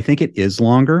 I think it is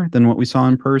longer than what we saw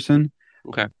in person,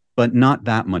 Okay. but not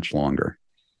that much longer.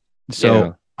 Yeah.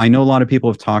 So I know a lot of people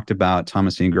have talked about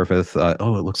Thomas Ian Griffith.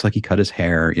 Oh, it looks like he cut his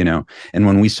hair, And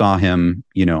when we saw him,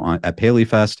 at Paley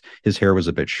Fest, his hair was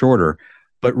a bit shorter.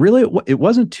 But really, it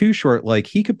wasn't too short. Like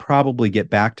he could probably get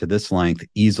back to this length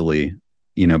easily,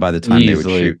 by the time they would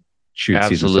Easily. shoot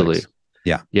season Absolutely. 6.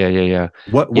 Yeah. Yeah.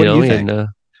 What do you think? And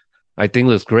I think it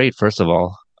looks great, first of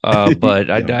all. But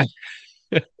Yeah.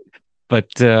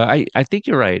 I think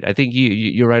you're right. I think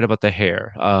you're right about the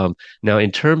hair. Now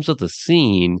in terms of the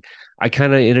scene, I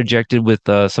kind of interjected with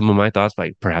some of my thoughts,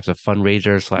 like perhaps a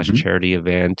fundraiser slash Mhm. charity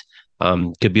event.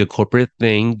 Could be a corporate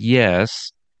thing.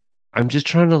 Yes. I'm just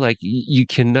trying to like you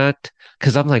cannot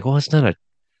because I'm like, oh, it's not a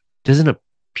doesn't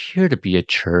appear to be a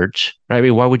church. Right? I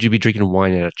mean, why would you be drinking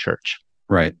wine at a church?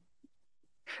 Right.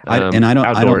 I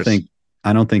Outdoors.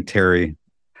 don't think Terry.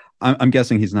 I'm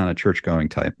guessing he's not a church going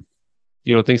type,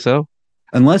 You don't think so?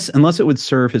 unless it would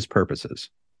serve his purposes.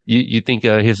 You think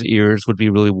his ears would be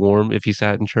really warm if he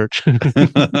sat in church?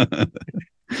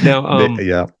 Now,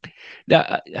 Yeah.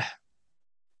 uh,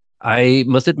 I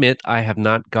must admit I have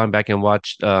not gone back and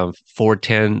watched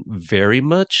 410 very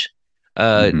much.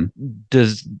 Uh, Mhm.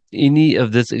 does any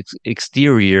of this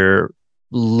exterior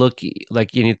look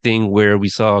like anything where we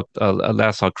saw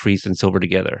last saw Kreese and Silver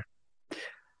together?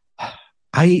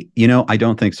 I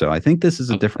don't think so. I think this is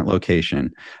a Okay. different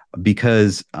location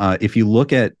because if you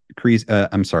look at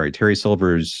Terry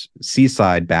Silver's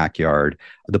seaside backyard,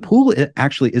 the pool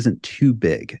actually isn't too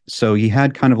big. So he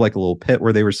had kind of like a little pit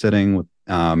where they were sitting with,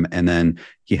 and then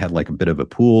he had like a bit of a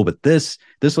pool. But this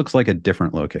looks like a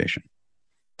different location.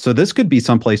 So this could be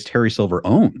someplace Terry Silver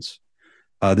owns.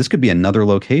 This could be another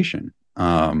location.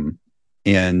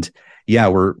 And yeah,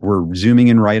 we're zooming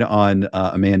in right on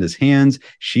Amanda's hands.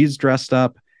 She's dressed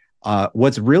up.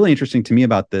 What's really interesting to me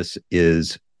about this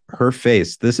is her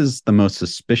face. This is the most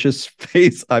suspicious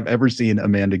face I've ever seen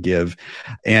Amanda give.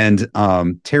 And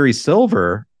Terry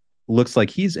Silver looks like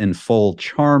he's in full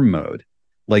charm mode.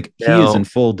 Like he is in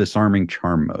full disarming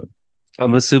charm mode.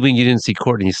 I'm assuming you didn't see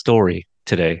Courtney's story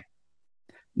today.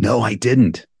 No, I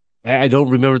didn't. I don't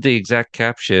remember the exact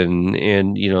caption,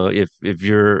 and if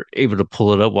you're able to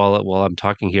pull it up while I'm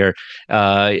talking here,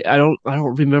 I don't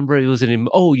remember it was an.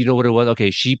 Oh, you know what it was?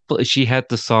 Okay, she had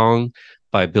the song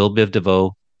by Bill Biv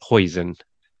DeVoe, Poison.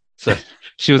 So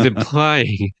she was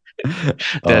implying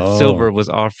that Silver was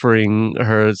offering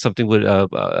her something with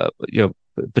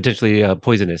potentially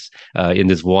poisonous in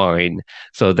this wine.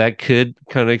 So that could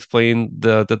kind of explain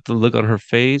the look on her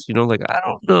face. Like, I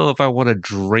don't know if I want to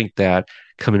drink that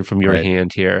coming from your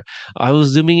hand here. I was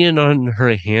zooming in on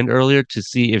her hand earlier to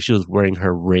see if she was wearing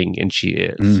her ring, and she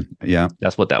is. Yeah,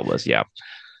 that's what that was. Yeah.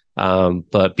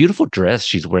 But beautiful dress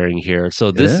she's wearing here.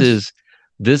 So this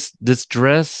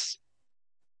dress.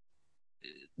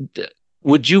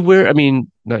 Would you wear? I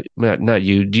mean, not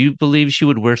you. Do you believe she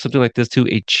would wear something like this to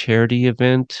a charity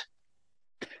event?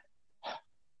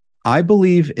 I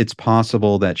believe it's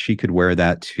possible that she could wear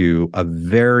that to a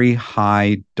very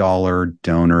high dollar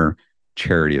donor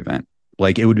charity event.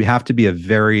 Like it would have to be a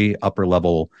very upper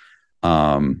level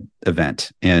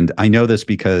event. And I know this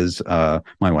because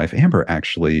my wife Amber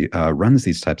actually runs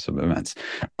these types of events.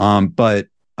 But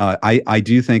I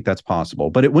do think that's possible,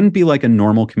 but it wouldn't be like a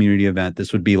normal community event.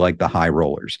 This would be like the high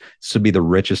rollers. This would be the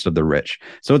richest of the rich.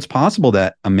 So it's possible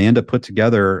that Amanda put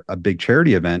together a big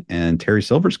charity event and Terry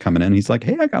Silver's coming in. He's like,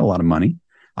 hey, I got a lot of money.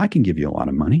 I can give you a lot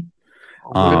of money.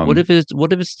 What if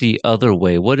it's the other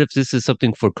way? What if this is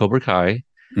something for Cobra Kai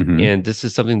and this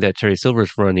is something that Terry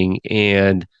Silver's running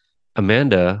and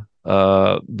Amanda,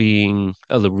 being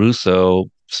a LaRusso,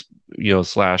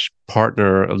 slash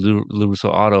partner of LaRusso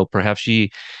Auto, perhaps she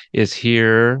is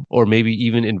here or maybe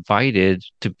even invited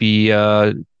to be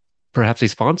perhaps a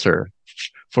sponsor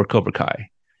for Cobra Kai.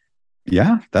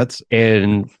 Yeah,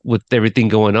 and with everything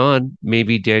going on,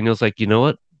 maybe Daniel's like, you know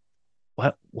what?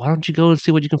 Why don't you go and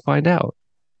see what you can find out?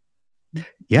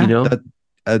 Yeah,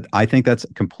 I think that's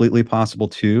completely possible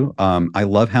too. I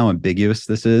love how ambiguous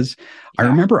this is. Yeah. I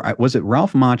remember, was it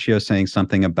Ralph Macchio saying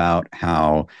something about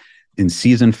how in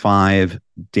season 5,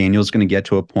 Daniel's going to get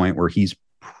to a point where he's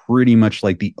pretty much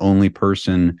like the only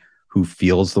person who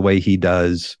feels the way he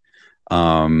does.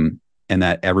 And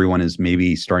that everyone is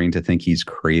maybe starting to think he's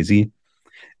crazy.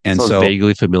 And sounds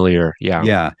vaguely familiar. Yeah.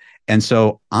 Yeah. And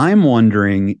so I'm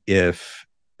wondering if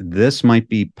this might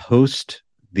be post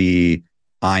the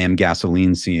I Am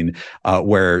Gasoline scene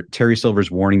where Terry Silver's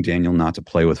warning Daniel not to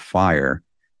play with fire,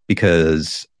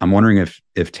 because I'm wondering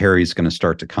if Terry's going to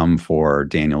start to come for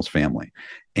Daniel's family.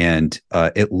 And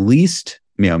at least,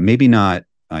 maybe not.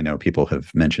 I know people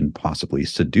have mentioned possibly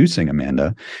seducing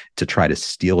Amanda to try to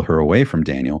steal her away from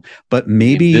Daniel, but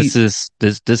maybe this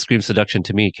screams seduction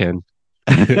to me, Ken.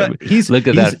 Look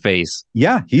at that face.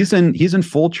 Yeah, he's in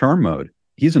full charm mode.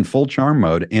 He's in full charm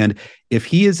mode. And if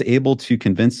he is able to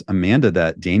convince Amanda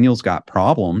that Daniel's got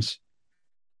problems,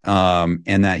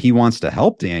 and that he wants to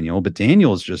help Daniel, but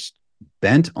Daniel is just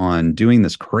bent on doing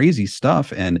this crazy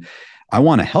stuff. And I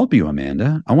want to help you,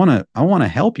 Amanda. I want to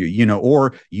help you,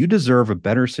 or you deserve a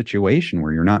better situation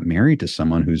where you're not married to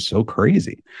someone who's so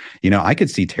crazy. I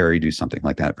could see Terry do something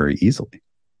like that very easily.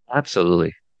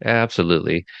 Absolutely.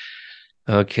 Absolutely.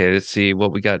 Okay, let's see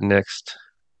what we got next.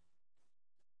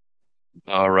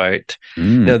 All right.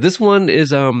 Now this one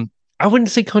is I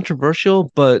wouldn't say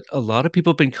controversial, but a lot of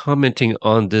people have been commenting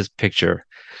on this picture.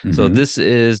 So this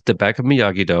is the back of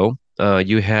Miyagi-Do.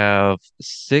 You have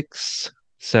 6,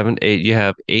 7, 8. You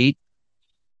have 8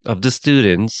 of the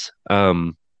students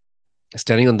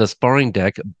standing on the sparring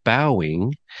deck,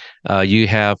 bowing. You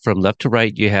have from left to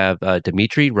right. You have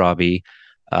Dimitri, Robbie,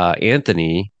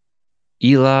 Anthony,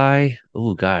 Eli.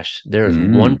 Oh gosh, there's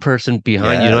one person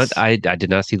behind. Yes. I did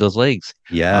not see those legs.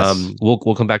 Yes. We'll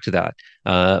come back to that.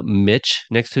 Mitch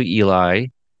next to Eli.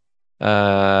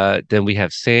 Then we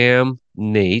have Sam,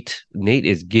 Nate. Nate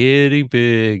is getting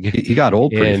big. He got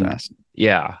old pretty fast.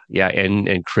 Yeah,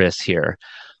 and Chris here.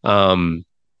 Where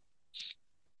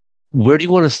do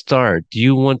you want to start? Do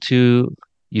you want to?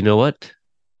 You know what?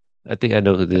 I think I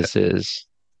know who this is.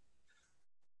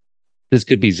 This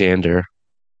could be Xander.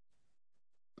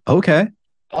 Okay.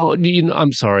 Oh,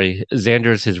 I'm sorry.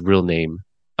 Xander is his real name.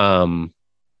 Xander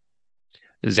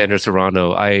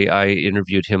Serrano. I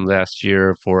interviewed him last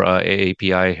year for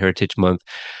AAPI Heritage Month.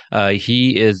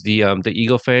 He is the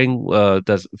Eagle Fang,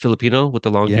 that's Filipino with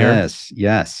the long hair.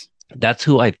 Yes. That's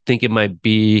who I think it might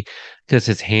be, because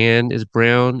his hand is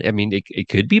brown. I mean, it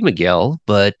could be Miguel,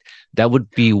 but that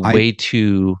would be way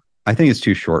too I think it's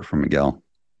too short for Miguel.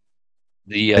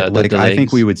 The I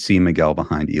think we legs, would see Miguel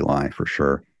behind Eli for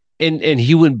sure. and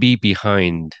he wouldn't be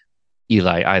behind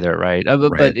Eli either, right?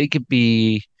 But Right. it could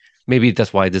be maybe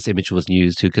that's why this image was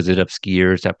used too, because it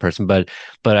obscures that person. But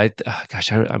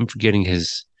gosh, I'm forgetting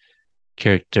his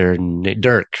character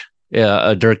Dirk.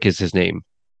 Yeah, Dirk is his name.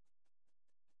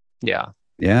 Yeah.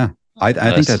 Yeah. I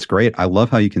think that's great. I love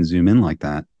how you can zoom in like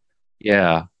that.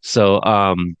 Yeah. So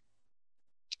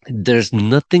there's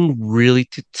nothing really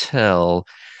to tell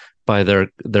by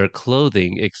their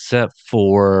clothing except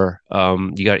for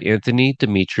you got Anthony,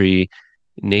 Dimitri,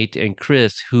 Nate, and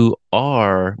Chris, who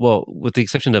are, well, with the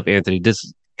exception of Anthony,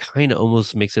 this kind of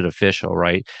almost makes it official,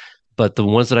 right? But the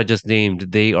ones that I just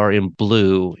named, they are in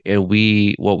blue, and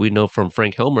what we know from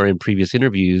Frank Helmer in previous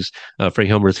interviews, Frank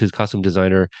Helmer is his costume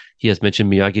designer. He has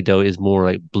mentioned Miyagi-Do is more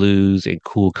like blues and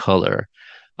cool color.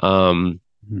 Um,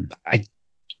 Hmm. I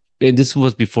and this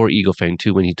was before Eagle Fang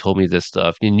too, when he told me this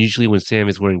stuff. And usually when Sam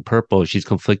is wearing purple, she's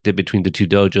conflicted between the two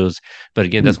dojos. But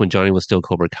again, Hmm. that's when Johnny was still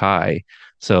Cobra Kai.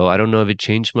 So I don't know if it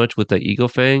changed much with the Eagle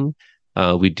Fang.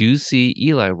 We do see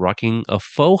Eli rocking a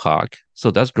faux hawk, so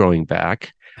that's growing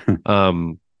back.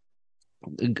 Um,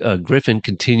 Griffin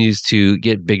continues to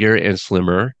get bigger and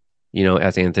slimmer,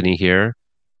 as Anthony here.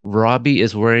 Robbie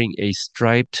is wearing a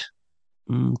striped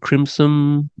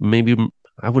crimson, maybe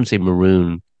I wouldn't say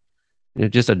maroon,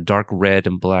 just a dark red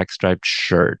and black striped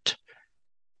shirt.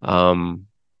 Um,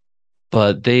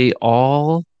 but they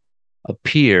all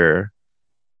appear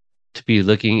to be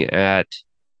looking at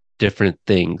different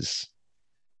things.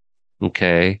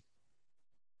 Okay.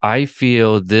 I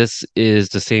feel this is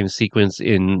the same sequence or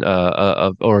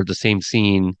the same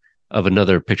scene of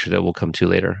another picture that we'll come to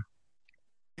later.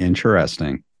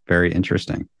 Interesting. Very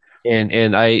interesting.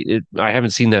 I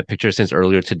haven't seen that picture since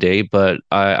earlier today, but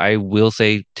I will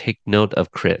say take note of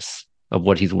Chris of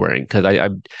what he's wearing because I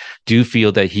do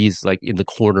feel that he's like in the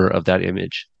corner of that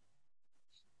image.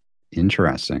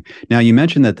 Interesting. Now, you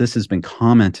mentioned that this has been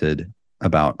commented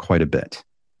about quite a bit.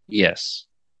 Yes,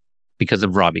 because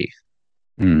of Robbie.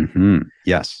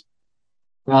 Yes.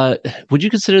 Uh, would you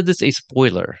consider this a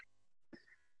spoiler?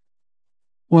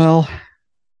 Well,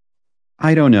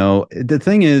 I don't know. The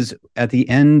thing is, at the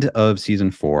end of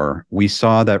season 4, we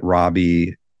saw that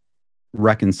Robbie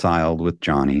reconciled with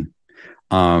Johnny.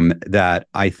 That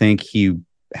I think he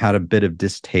had a bit of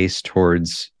distaste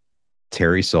towards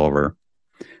Terry Silver.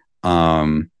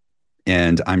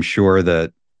 And I'm sure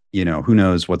that, who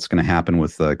knows what's going to happen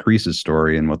with Kreese's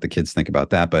story and what the kids think about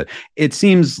that. But it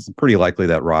seems pretty likely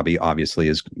that Robbie obviously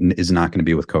is not going to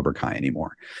be with Cobra Kai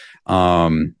anymore.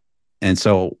 And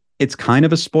so it's kind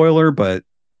of a spoiler, but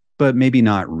maybe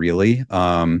not really.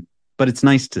 But it's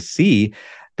nice to see.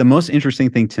 The most interesting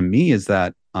thing to me is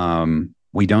that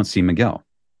we don't see Miguel.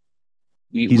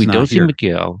 We Not don't see here.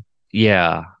 Miguel.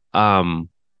 Yeah.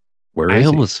 Where I is he?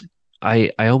 almost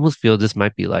I almost feel this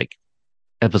might be like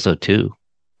episode 2.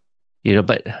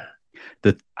 But I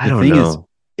The don't thing is, know.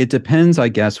 it depends, I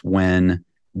guess, when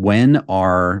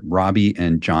are Robbie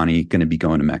and Johnny going to be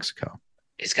going to Mexico?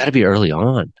 It's got to be early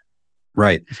on.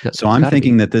 Right. So It's I'm got to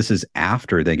thinking be. that this is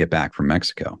after they get back from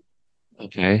Mexico.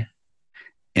 Okay.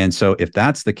 And so if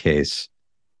that's the case,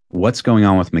 what's going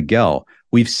on with Miguel?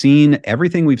 We've seen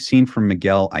everything we've seen from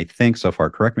Miguel, I think, so far.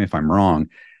 Correct me if I'm wrong.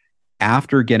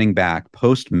 After getting back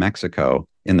post Mexico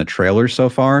in the trailer so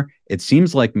far, it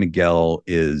seems like Miguel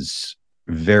is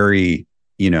very,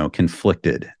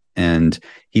 conflicted and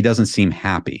he doesn't seem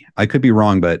happy. I could be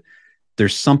wrong, but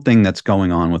there's something that's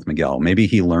going on with Miguel. Maybe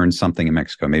he learned something in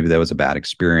Mexico. Maybe that was a bad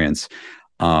experience.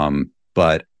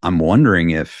 But I'm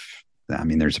wondering if,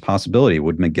 there's a possibility.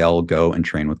 Would Miguel go and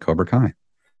train with Cobra Kai?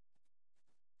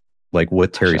 Like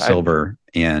with Terry Silver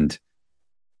and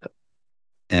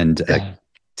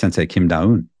Sensei Kim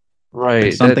Daun. Like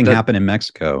Right. something happened in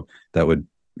Mexico that would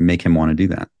make him want to do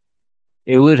that.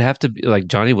 It would have to be like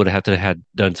Johnny would have to had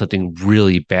done something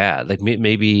really bad. Like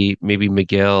maybe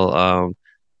Miguel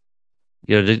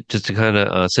just to kind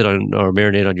of sit on or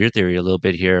marinate on your theory a little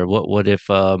bit here. What if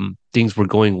things were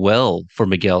going well for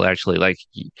Miguel actually? Like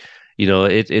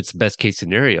it's best case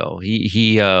scenario.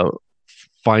 He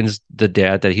finds the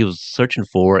dad that he was searching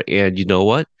for, and you know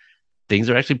what? Things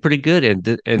are actually pretty good, and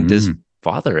this Mm.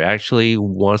 father actually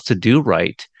wants to do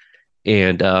right,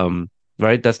 and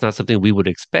right, that's not something we would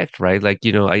expect, right? Like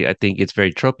I think it's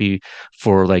very tropey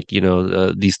for like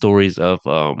these stories of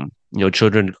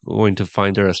children going to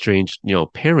find their estranged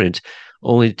parent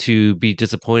only to be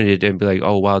disappointed and be like,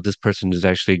 oh wow, this person is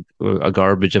actually a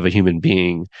garbage of a human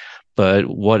being. But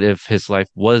what if his life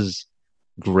was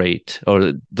great,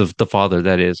 or the father,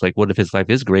 that is, like what if his life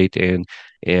is great and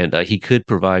he could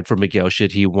provide for Miguel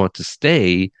should he want to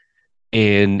stay,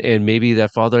 and maybe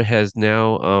that father has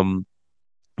now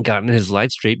gotten his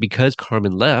life straight because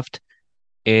Carmen left,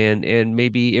 and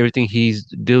maybe everything he's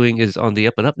doing is on the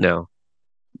up and up now.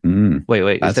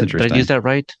 Wait, That's did I use interesting. that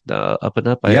right? The up and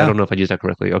up? I Yeah, don't know if I used that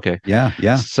correctly. Okay. yeah.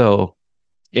 So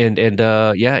yeah,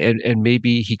 and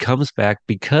maybe he comes back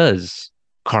because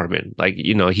Carmen, like,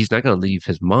 he's not gonna leave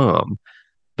his mom,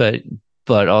 but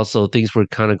also things were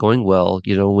kind of going well,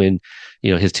 when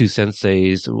his two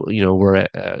senseis, were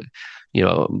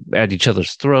at each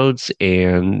other's throats,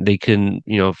 and they couldn't,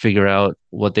 figure out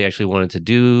what they actually wanted to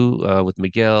do with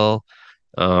Miguel.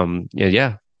 And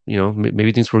yeah,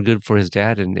 maybe things were good for his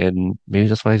dad, and maybe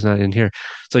that's why he's not in here.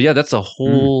 So yeah, that's a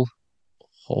Mm,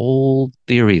 whole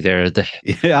theory there.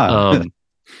 yeah. Um,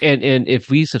 and if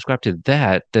we subscribe to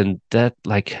that, then that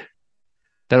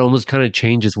almost kind of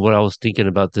changes what I was thinking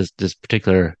about this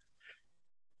particular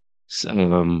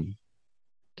um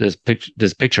this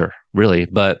picture, really.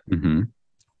 But hmm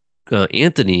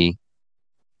Anthony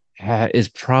is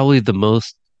probably the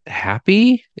most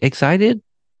happy, excited,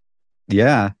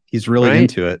 Yeah, he's really right?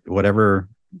 into it. Whatever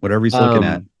he's looking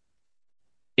at. Um,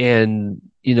 and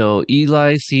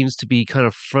Eli seems to be kind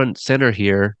of front center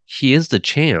here. He is the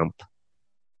champ.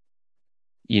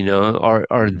 Are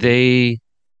Mhm. they?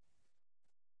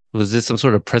 Was this some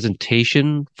sort of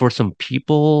presentation for some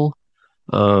people?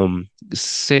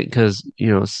 Because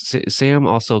Sam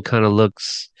also kind of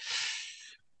looks.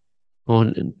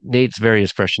 Well, Nate's very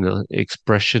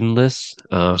expressionless.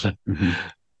 Mhm.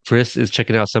 Chris is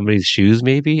checking out somebody's shoes,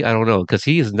 maybe. I don't know, because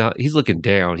he is not. He's looking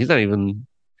down. He's not even.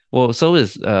 Well, so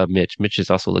is Mitch. Mitch is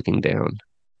also looking down.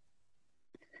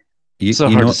 You So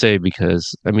you hard to know say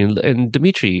because I mean, and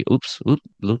Dimitri. Oops, a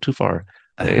little too far.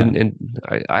 And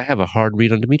I have a hard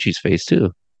read on Dimitri's face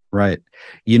too. right.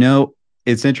 You know,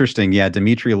 it's interesting. Yeah,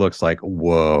 Dimitri looks like,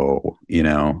 whoa,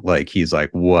 like he's like,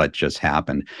 what just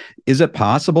happened? Is it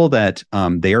possible that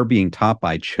they are being taught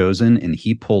by Chosen and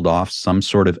he pulled off some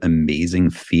sort of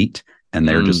amazing feat and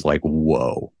they're Mm, just like,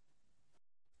 whoa.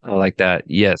 I like that.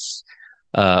 Yes.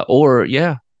 Or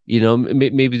yeah,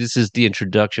 maybe this is the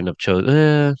introduction of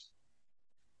Chosen.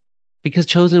 Because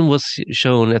Chosen was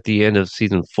shown at the end of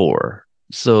season 4.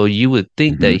 So you would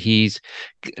think that Mhm.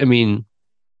 I mean,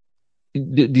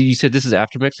 you said this is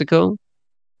after Mexico?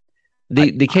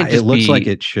 They can't It just looks like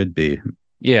be, it should be,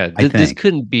 yeah, I this think.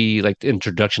 couldn't be like the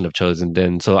introduction of Chosen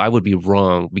then. So I would be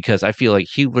wrong because I feel like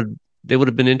they would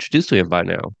have been introduced to him by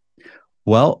now.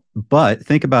 Well, but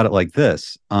think about it like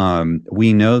this.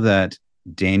 We know that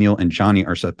Daniel and Johnny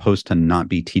are supposed to not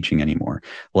be teaching anymore.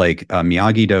 Like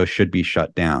Miyagi-Do should be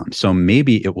shut down. So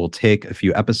maybe it will take a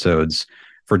few episodes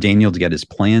for Daniel to get his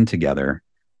plan together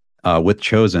with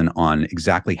Chosen on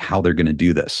exactly how they're going to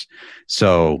do this.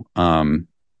 So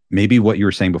maybe what you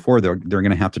were saying before, they're going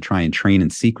to have to try and train in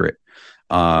secret.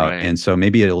 Right. And so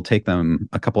maybe it'll take them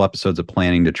a couple episodes of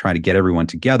planning to try to get everyone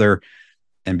together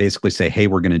and basically say, hey,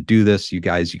 we're going to do this. You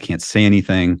guys, you can't say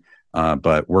anything,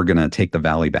 but we're going to take the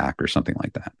valley back or something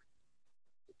like that.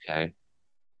 Okay. Let's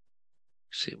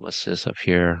see, what's this up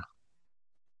here?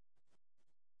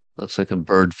 Looks like a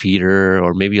bird feeder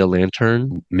or maybe a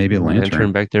lantern. Maybe a Lantern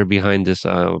lantern. back there behind this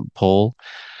pole.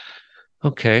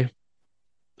 Okay.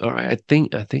 All right. I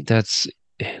think that's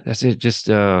it. Just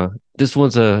this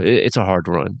one's it's a hard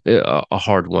run. A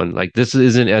hard one. Like this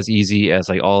isn't as easy as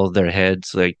like all of their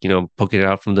heads like, poking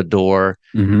out from the door,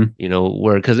 Mm-hmm.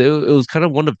 where because it was kind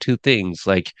of one of two things.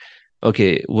 Like,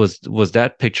 okay, was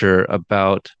that picture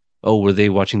about, oh, were they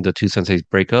watching the two senseis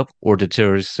break up, or did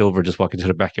Terry Silver just walk into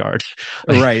the backyard?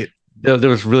 Like Right. there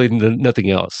was really nothing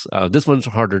else. This one's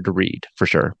harder to read for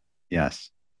sure. Yes.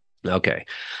 Okay.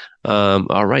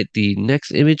 All right. The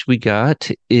next image we got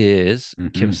is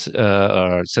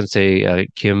Mm-hmm. Sensei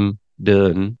Kim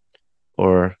Deun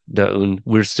or Daun.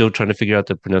 We're still trying to figure out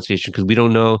the pronunciation because we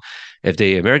don't know if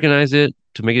they Americanize it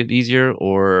to make it easier,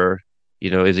 or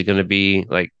is it going to be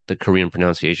like the Korean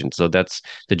pronunciation? So that's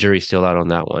the jury's still out on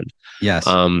that one. Yes.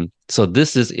 So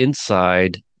this is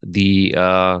inside the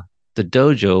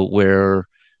dojo where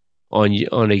on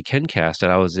a Kencast that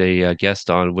I was a guest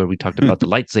on, where we talked about the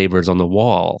lightsabers on the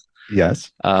wall.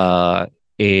 Yes. Uh,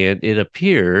 and it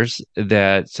appears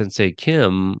that Sensei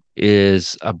Kim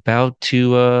is about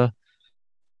to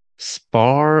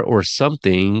spar or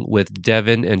something with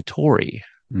Devin and Tori.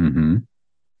 Mm-hmm.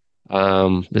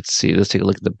 Let's see. Let's take a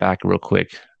look at the back real quick.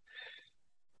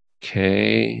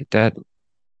 Okay, that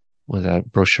was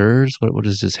that brochures. What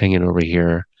is this hanging over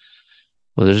here?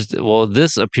 Well,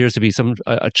 this appears to be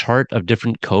a chart of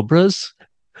different cobras.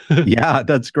 Yeah,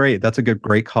 that's great. That's a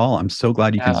great call. I'm so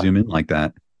glad you can Yeah. zoom in like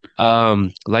that.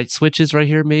 Light switches right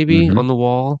here, maybe Mm-hmm. on the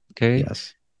wall. Okay.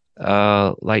 Yes.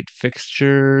 light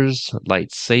fixtures,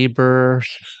 lightsaber,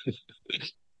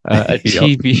 a Yep.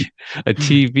 TV, a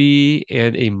TV,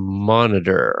 and a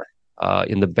monitor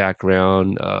in the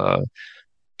background.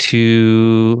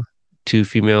 Two two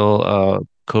female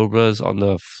cobras on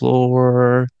the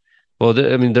floor. Well,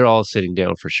 I mean, they're all sitting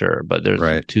down for sure, but there's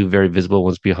Right. two very visible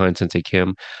ones behind Sensei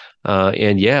Kim.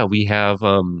 And yeah, we have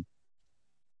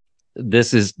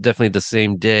this is definitely the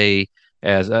same day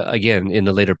as again in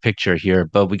the later picture here,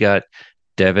 but we got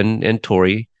Devin and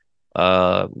Tori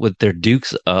with their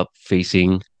dukes up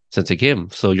facing Sensei Kim.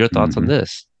 So your thoughts on Mhm.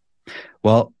 this?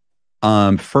 Well,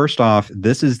 first off,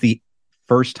 this is the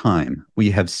first time we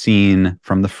have seen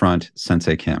from the front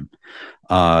Sensei Kim.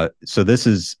 So this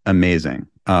is amazing.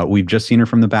 We've just seen her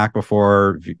from the back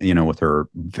before, with her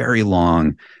very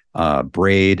long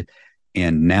braid,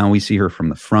 and now we see her from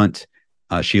the front.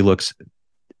 She looks,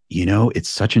 it's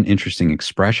such an interesting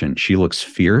expression. She looks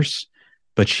fierce,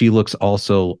 but she looks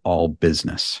also all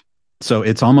business. So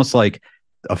it's almost like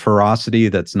a ferocity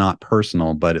that's not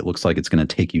personal, but it looks like it's going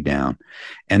to take you down.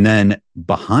 And then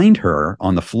behind her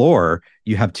on the floor,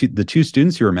 you have the two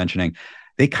students you were mentioning.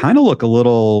 They kind of look a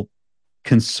little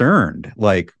concerned,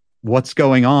 like what's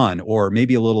going on, or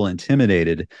maybe a little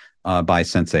intimidated by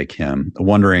Sensei Kim,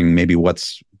 wondering maybe what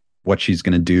she's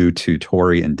going to do to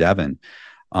Tori and Devin.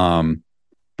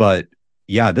 But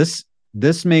yeah,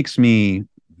 this makes me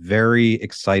very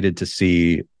excited to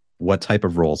see what type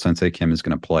of role Sensei Kim is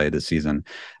going to play this season.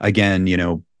 Again,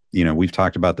 we've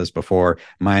talked about this before.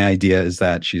 My idea is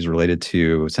that she's related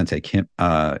to Sensei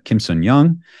Kim Sun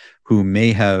Young, who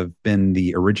may have been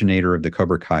the originator of the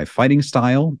Cobra Kai fighting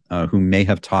style, who may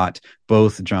have taught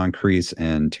both John Kreese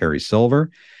and Terry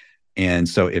Silver. And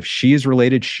so if she is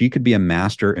related, she could be a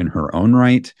master in her own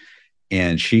right,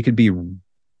 and she could be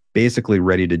basically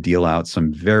ready to deal out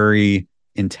some very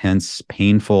intense,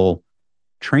 painful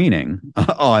training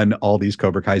on all these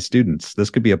Cobra Kai students. This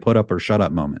could be a put up or shut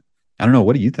up moment. I don't know.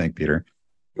 What do you think, Peter?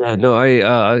 Yeah, no,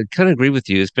 I kind of agree with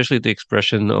you, especially the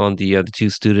expression on the two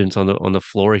students on the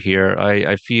floor here.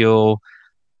 I feel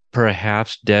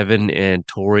perhaps Devin and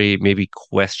Tori maybe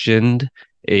questioned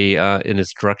an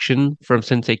instruction from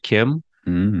Sensei Kim,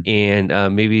 Mm,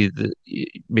 and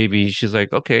maybe she's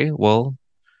like, okay, well,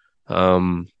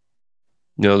 um,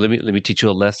 let me teach you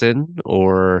a lesson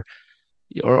or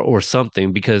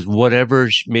something, because whatever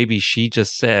maybe she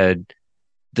just said,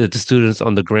 the students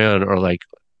on the ground are like,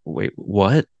 wait,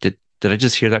 what? Did I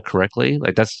just hear that correctly?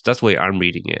 Like that's the way I'm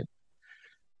reading it,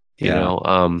 you yeah.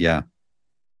 know. Yeah.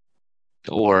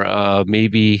 Or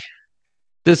maybe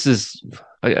this is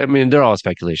I mean, they're all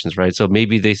speculations, right? So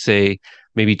maybe they say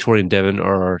maybe Tori and Devin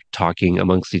are talking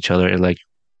amongst each other and like,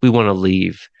 we want to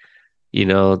leave, we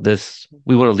want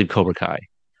to leave Cobra Kai.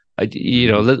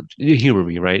 Mhm. Humor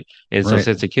me, right? And so Right.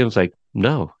 Sensei Kim's like,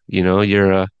 no,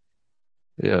 you're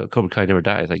Cobra Kai never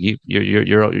dies. Like you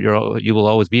will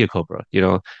always be a Cobra,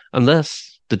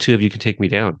 unless the two of you can take me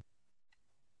down,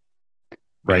 you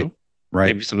Right. know, Right.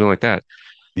 maybe something like that.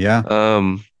 Yeah.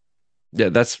 Um, yeah,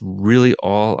 that's really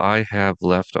all I have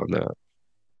left on that.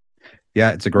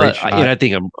 Yeah. It's a great But shot. I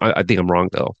think I'm wrong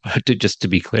though. Just to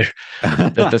be clear,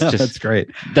 that's That's just great.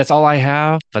 that's all I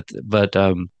have. But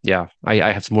yeah, I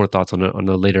have some more thoughts on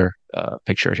the later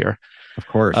picture here. Of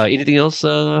course. Anything else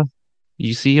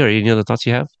you see, or any other thoughts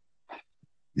you have?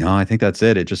 No, I think that's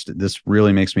it. This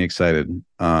really makes me excited.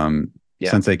 Yeah,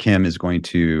 Sensei Kim is going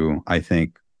to, I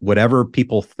think, whatever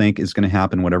people think is going to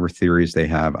happen, whatever theories they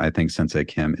have, I think Sensei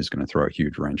Kim is going to throw a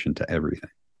huge wrench into everything.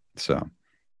 So,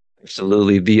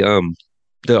 absolutely.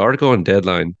 The article on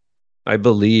Deadline, I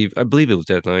believe it was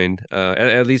Deadline.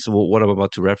 At least what I'm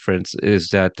about to reference is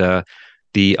that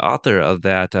the author of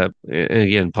that, and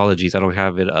again, apologies, I don't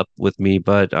have it up with me,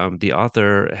 but the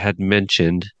author had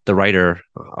mentioned the writer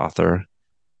author.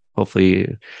 Hopefully,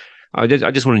 I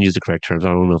just want to use the correct terms. I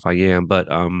don't know if I am, but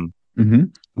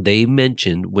mhm. they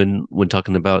mentioned when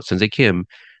talking about Sensei Kim,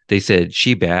 they said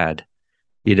she bad,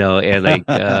 and like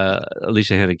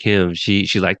Alicia Hannah Kim, she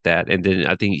liked that, and then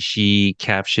I think she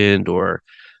captioned or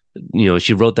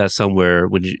she wrote that somewhere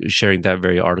when sharing that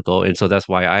very article, and so that's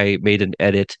why I made an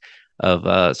edit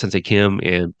of Sensei Kim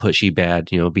and put she bad,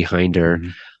 behind her.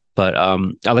 Mhm. But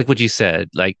I like what you said.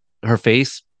 Like her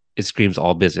face, it screams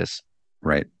all business.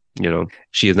 Right.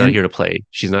 She is not And here to play.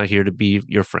 She's not here to be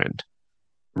your friend.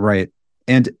 right.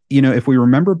 And, if we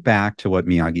remember back to what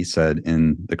Miyagi said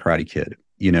in The Karate Kid,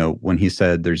 when he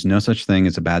said, there's no such thing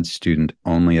as a bad student,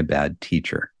 only a bad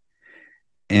teacher.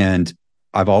 And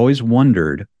I've always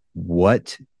wondered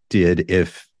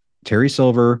if Terry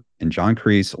Silver and John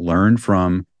Kreese learned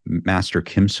from Master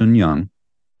Kim Sun Young,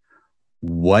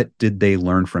 what did they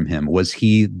learn from him? Was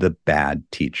he the bad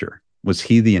teacher? Was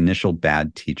he the initial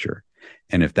bad teacher?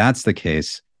 And if that's the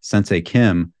case, Sensei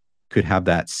Kim could have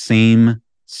that same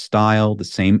style, the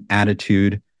same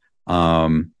attitude.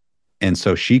 And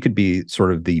so she could be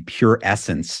sort of the pure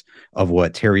essence of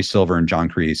what Terry Silver and John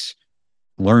Kreese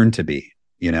learned to be,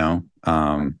 you know?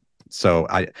 So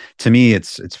to me,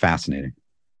 it's fascinating.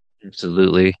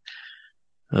 Absolutely.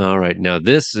 All right. Now,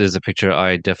 this is a picture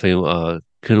I definitely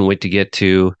couldn't wait to get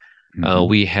to.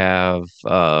 We have,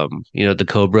 the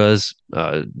Cobras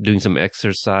doing some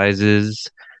exercises,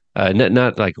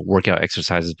 not like workout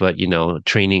exercises, but,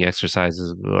 training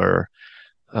exercises or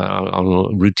I don't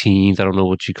know, routines. I don't know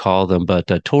what you call them, but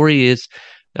Tori is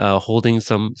holding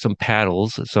some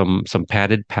paddles, some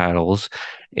padded paddles,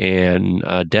 and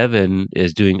Devin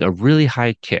is doing a really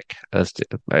high kick.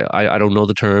 I don't know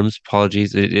the terms.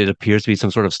 Apologies. It appears to be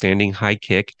some sort of standing high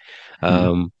kick,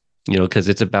 because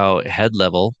it's about head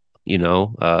level,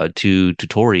 to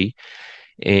Tori.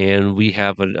 And we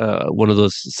have one of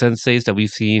those senseis that we've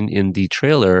seen in the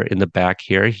trailer in the back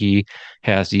here. He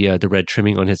has the red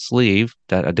trimming on his sleeve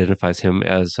that identifies him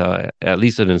as at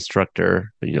least an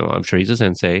instructor. I'm sure he's a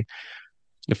sensei.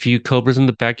 A few cobras in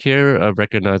the back here,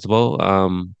 recognizable.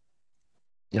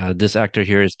 This actor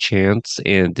here is Chance,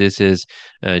 and this is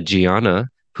Gianna,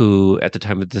 who at the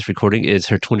time of this recording is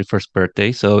her 21st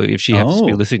birthday. So if she happens to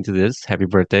be listening to this, happy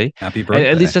birthday. Happy birthday.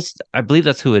 At least I believe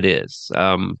that's who it is.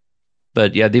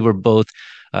 But yeah, they were both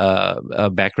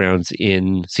backgrounds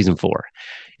in season 4.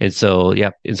 And so, yeah,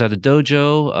 inside the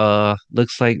dojo,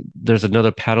 looks like there's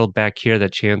another paddle back here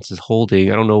that Chance is holding.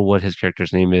 I don't know what his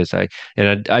character's name is. I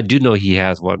do know he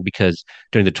has one because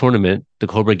during the tournament, the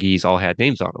Cobra Gis all had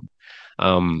names on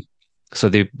them. So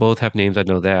they both have names. I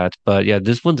know that. But yeah,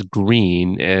 this one's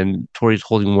green and Tori's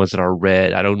holding ones that are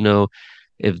red. I don't know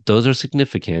if those are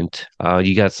significant.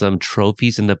 You got some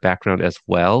trophies in the background as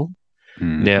well.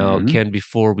 Now, Ken,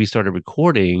 before we started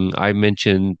recording, I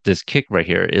mentioned this kick right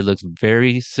here. It looks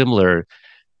very similar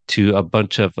to a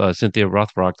bunch of Cynthia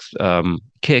Rothrock's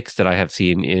kicks that I have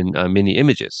seen in many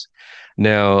images.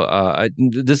 Now,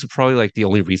 this is probably like the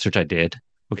only research I did.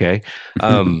 Okay.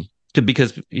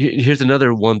 Because here's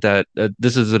another one that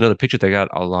this is another picture that got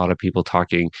a lot of people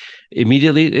talking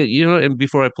immediately. And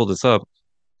before I pull this up,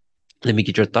 let me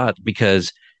get your thought,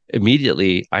 because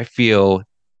immediately I feel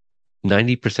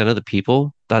 90% of the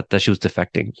people thought that she was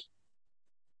defecting.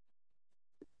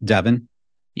 Devin?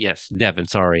 Yes, Devin,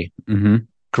 sorry. Mm-hmm.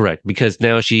 Correct, because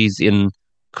now she's in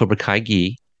Cobra Kai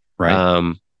Gi,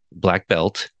 right. black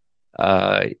belt,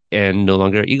 and no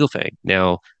longer Eagle Fang.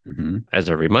 Now, as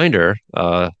a reminder,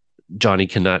 Johnny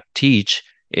cannot teach,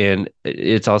 and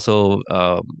it's also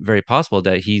very possible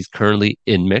that he's currently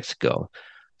in Mexico.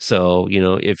 So,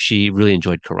 if she really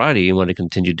enjoyed karate and wanted to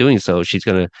continue doing so, she's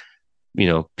going to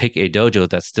pick a dojo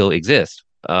that still exists.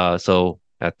 So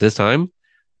at this time,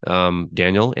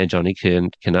 Daniel and Johnny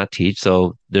cannot teach,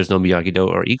 so there's no Miyagi-Do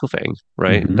or Eagle Fang,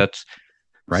 right? That's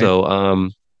right. So,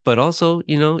 but also,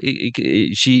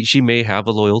 she may have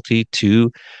a loyalty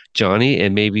to Johnny,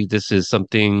 and maybe this is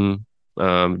something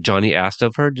Johnny asked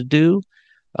of her to do.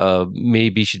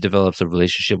 Maybe she develops a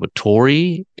relationship with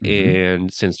Tori,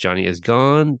 and since Johnny is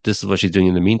gone, this is what she's doing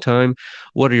in the meantime.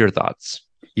 What are your thoughts?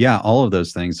 Yeah, all of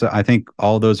those things. So I think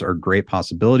all of those are great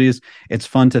possibilities. It's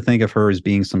fun to think of her as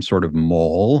being some sort of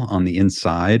mole on the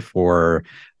inside for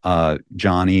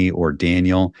Johnny or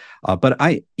Daniel. But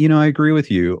I agree with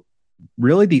you.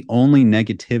 Really, the only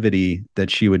negativity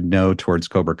that she would know towards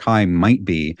Cobra Kai might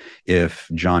be if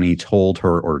Johnny told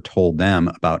her or told them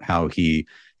about how he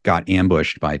got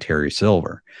ambushed by Terry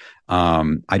Silver.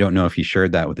 I don't know if he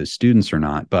shared that with his students or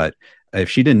not, but if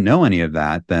she didn't know any of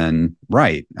that, then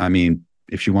right. I mean,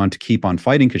 if she wanted to keep on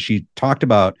fighting, because she talked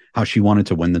about how she wanted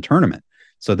to win the tournament.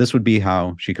 So this would be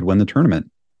how she could win the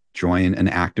tournament, join an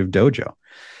active dojo.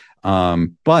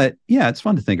 But yeah, it's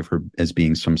fun to think of her as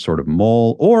being some sort of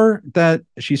mole, or that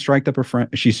she struck up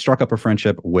a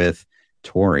friendship with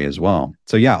Tori as well.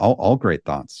 So yeah, all great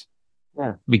thoughts.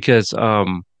 Yeah, because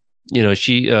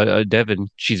she Devin,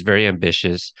 she's very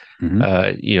ambitious.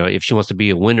 If she wants to be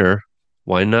a winner,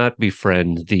 why not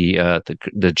befriend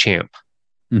the champ?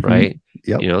 Right.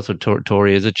 Yep. So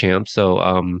Tori is a champ. So,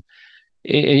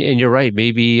 and you're right.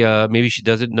 Maybe she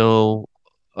doesn't know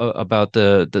about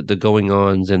the going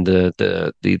ons and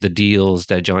the deals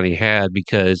that Johnny had,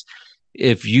 because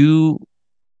how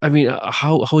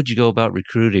would you go about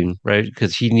recruiting, right?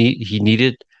 Because he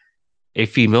needed a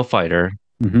female fighter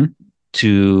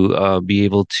to be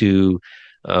able to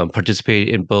participate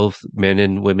in both men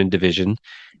and women division.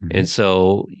 And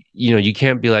so, you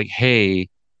can't be like, hey,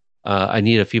 I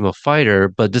need a female fighter,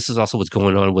 but this is also what's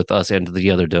going on with us and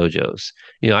the other dojos.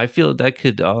 I feel that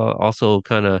could also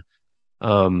kind of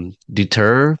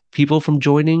deter people from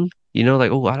joining.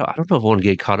 Like, oh, I don't know if I want to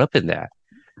get caught up in that.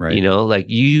 Right.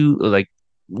 Like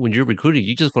when you're recruiting,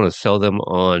 you just want to sell them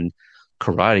on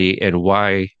karate and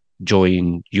why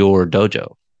join your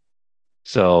dojo.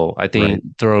 So I think Right.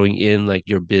 throwing in like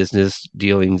your business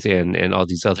dealings and all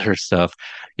these other stuff,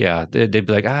 yeah, they'd be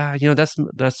like, that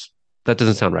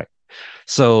doesn't sound right.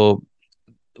 So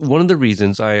one of the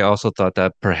reasons I also thought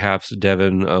that perhaps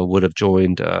Devin would have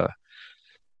joined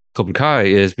Cobra Kai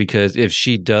is because if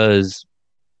she does,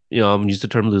 I'm gonna use the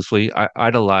term loosely,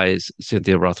 idolize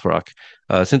Cynthia Rothrock.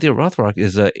 Cynthia Rothrock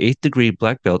is a eighth degree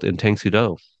black belt in Tang Soo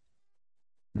Do.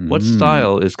 What Mm.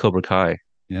 style is Cobra Kai?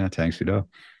 Yeah, Tang Sudo.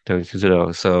 Tang Soo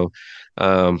Do. So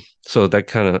that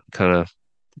kind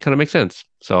of makes sense.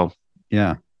 So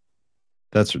Yeah,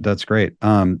 that's great.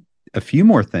 A few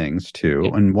more things too,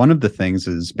 yeah, and one of the things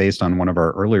is based on one of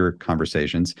our earlier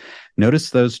conversations.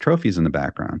 Notice those trophies in the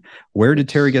background. Where did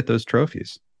Terry get those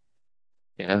trophies?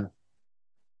 yeah,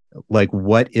 Like,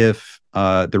 what if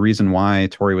the reason why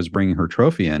Tori was bringing her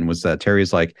trophy in was that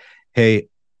Terry's like, "Hey,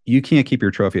 you can't keep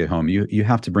your trophy at home. You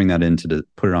have to bring that in to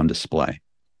put it on display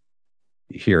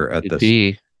here at could this."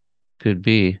 be, could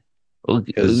be. Well,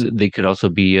 Because they could also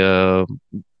be.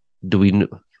 Do we?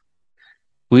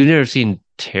 We've never seen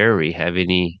Terry have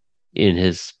any in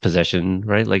his possession,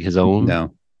 right? Like his own.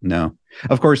 no, no.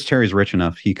 Of course, Terry's rich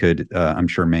enough; he could, I'm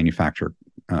sure, manufacture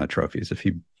trophies if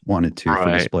he wanted to for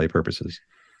Right. display purposes.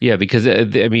 Yeah, because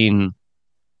I mean,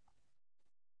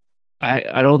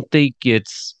 I don't think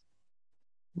it's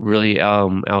really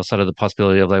outside of the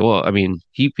possibility of like, well, I mean,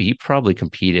 he probably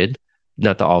competed,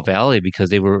 not the All Valley because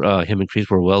they were him and Chris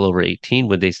were well over 18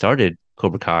 when they started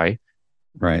Cobra Kai,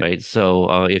 Right. right?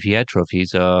 So if he had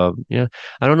trophies, yeah,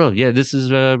 I don't know. Yeah, this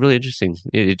is really interesting.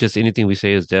 It just anything we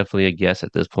say is definitely a guess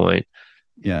at this point.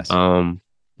 Yes. Um,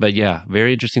 but yeah,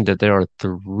 very interesting that there are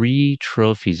three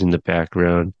trophies in the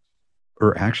background.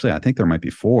 Or actually, I think there might be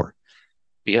four.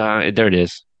 Yeah, there it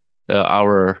is.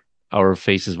 Our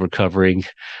faces were covering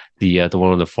the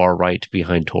one on the far right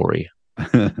behind Tori.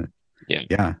 Yeah.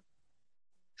 Yeah.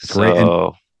 Great. And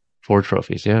So four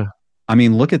trophies. Yeah. I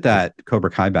mean, look at that Cobra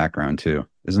Kai background too.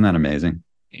 Isn't that amazing?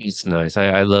 It's nice.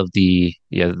 I love the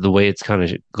way it's kind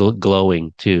of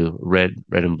glowing too, red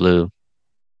and blue.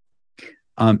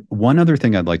 One other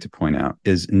thing I'd like to point out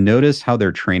is notice how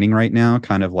they're training right now,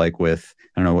 kind of like with,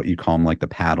 I don't know what you call them, like the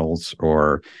paddles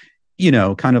or,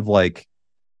 kind of like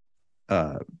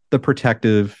uh, the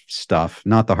protective stuff,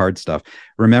 not the hard stuff.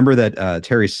 Remember that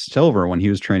Terry Silver, when he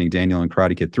was training Daniel in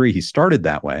Karate Kid 3, he started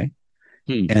that way.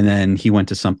 Hmm. And then he went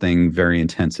to something very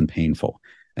intense and painful.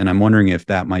 And I'm wondering if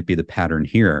that might be the pattern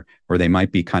here, where they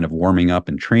might be kind of warming up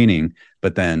and training,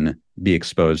 but then be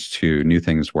exposed to new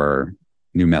things where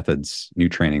new methods, new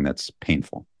training that's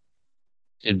painful.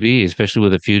 It'd be, especially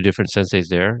with a few different senseis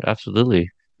there. Absolutely.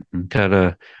 Mhm. Kind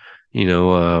of,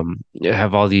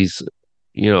 have all these,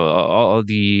 all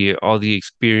the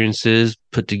experiences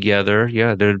put together.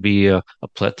 Yeah, there'd be a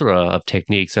plethora of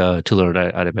techniques to learn,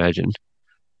 I'd imagine.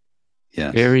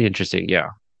 Yes. Very interesting. Yeah.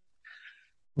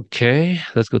 Okay,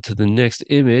 let's go to the next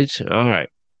image. All right.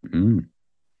 Mm.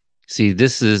 See,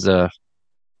 this is oh,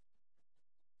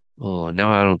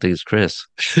 now I don't think it's Chris.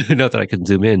 Not that I can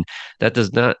zoom in. That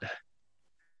does not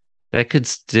that could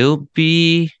still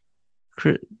be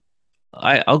Chris.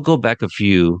 I'll go back a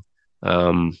few.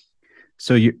 Um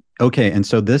So okay. And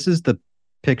so this is the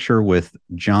picture with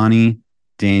Johnny,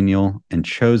 Daniel, and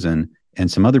Chosen,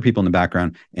 and some other people in the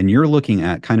background. And you're looking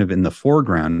at kind of in the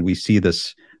foreground, we see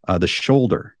this, the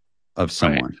shoulder of right.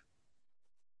 someone.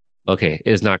 Okay,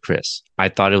 it's not Chris. I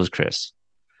thought it was Chris.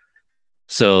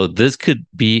 So this could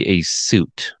be a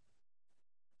suit.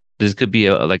 This could be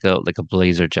a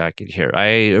blazer jacket here.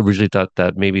 I originally thought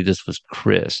that maybe this was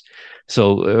Chris.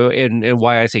 So and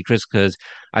why I say Chris because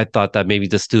I thought that maybe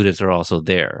the students are also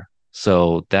there.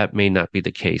 So that may not be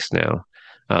the case now.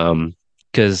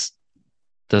 Because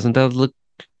doesn't that look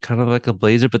kind of like a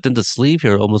blazer? But then the sleeve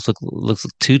here almost looks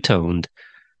two-toned.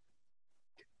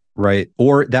 Right.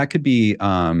 Or that could be Just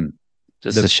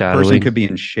the the person shadowing. could be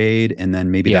in shade and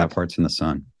then maybe Yeah, that part's in the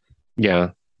sun.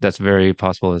 yeah, that's very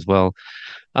possible as well.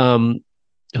 Um,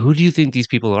 who do you think these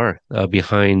people are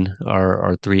behind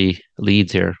our three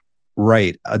leads here?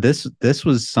 Right. This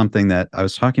was something that I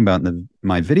was talking about in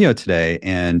my video today,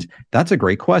 and that's a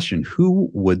great question. Who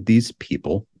would these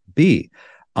people be?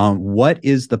 What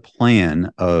is the plan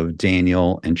of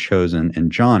Daniel and Chosen and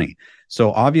Johnny?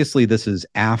 So obviously, this is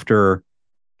after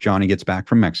Johnny gets back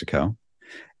from Mexico,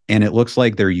 and it looks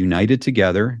like they're united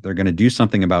together. They're going to do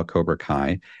something about Cobra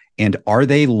Kai, And are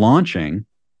they launching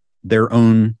their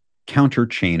own counter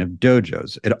chain of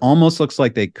dojos? It almost looks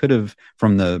like they could have,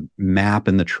 from the map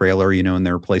and the trailer, and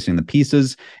they're placing the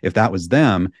pieces. If that was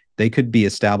them, they could be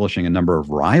establishing a number of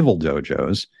rival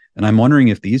dojos. And I'm wondering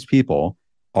if these people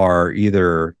are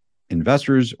either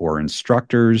investors or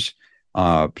instructors,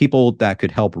 people that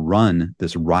could help run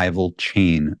this rival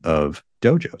chain of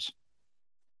dojos.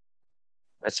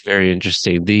 That's very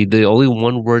interesting. The only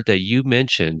one word that you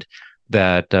mentioned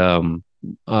that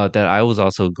that I was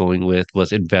also going with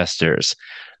was investors.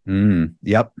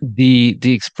 Yep. The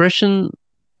expression,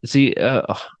 see,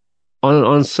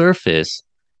 on surface,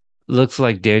 looks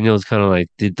like Daniel's kind of like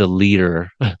the leader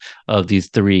of these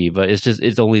three, but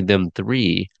it's only them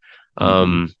three.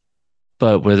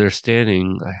 But where they're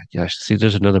standing, gosh, see,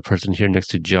 there's another person here next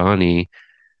to Johnny.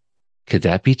 Could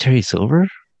that be Terry Silver?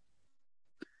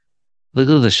 Look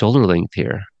at the shoulder length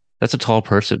here. That's a tall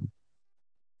person.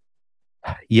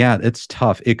 Yeah, it's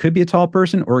tough. It could be a tall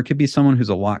person, or it could be someone who's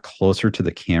a lot closer to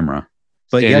the camera.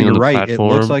 But Standing yeah, you're right. It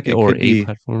looks like it could be.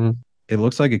 Platform. It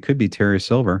looks like it could be Terry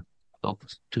Silver. Oh,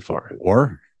 too far.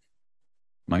 Or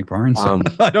Mike Barnes.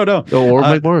 I don't know. Or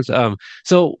Mike Barnes.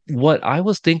 So what I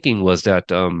was thinking was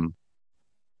that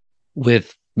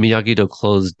with Miyagi-Do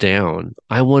closed down,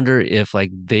 I wonder if like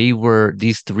they were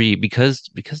these three because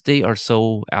they are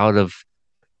so out of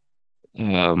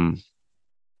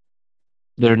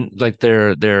they're like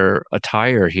their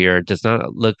attire here does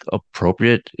not look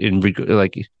appropriate in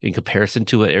comparison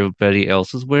to what everybody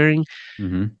else is wearing.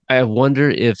 I wonder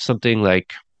if something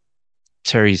like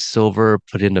Terry Silver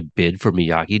put in a bid for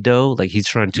Miyagi-Do, like he's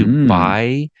trying to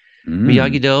buy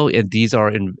Miyagi-Do, and these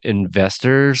are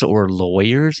investors or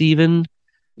lawyers even,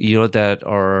 that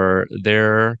are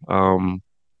there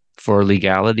for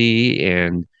legality.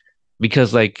 And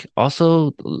because like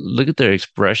also look at their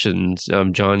expressions,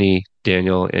 Johnny,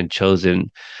 Daniel, and Chozen.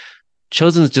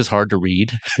 Chozen's just hard to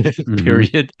read,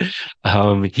 period.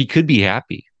 He could be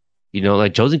happy,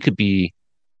 like Chozen could be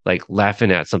like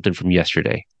laughing at something from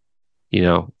yesterday.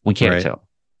 We can't tell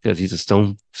because he's a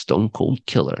stone cold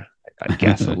killer.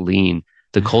 Gasoline,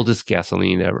 the coldest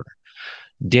gasoline ever.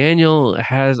 Daniel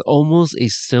has almost a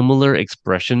similar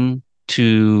expression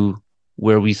to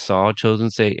where we saw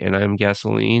Chozen say, "And I'm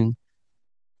gasoline."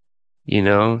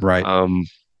 Right.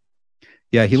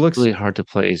 Yeah, he looks really hard to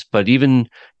place. But even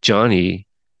Johnny,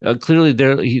 clearly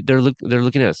they're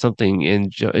looking at something,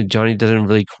 and Johnny doesn't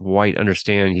really quite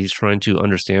understand. He's trying to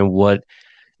understand what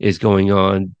is going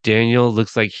on. Daniel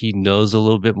looks like he knows a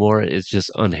little bit more. It's just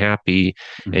unhappy,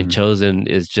 and Chozen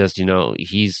is just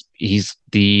he's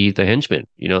the henchman.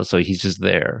 So he's just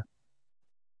there.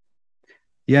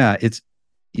 Yeah, it's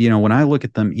when I look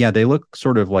at them, yeah, they look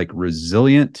sort of like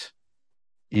resilient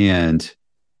and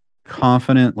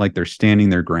confident, like they're standing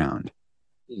their ground.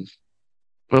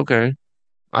 Okay,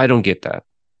 I don't get that.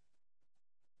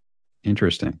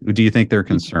 Interesting. Do you think they're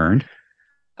concerned?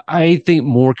 I think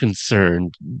more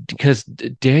concerned because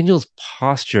Daniel's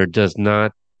posture does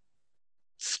not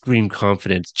scream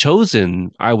confidence. Chozen,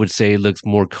 I would say, looks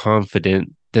more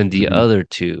confident than the other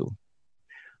two.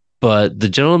 But the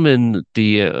gentleman,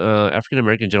 the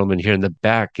African-American gentleman here in the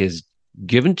back is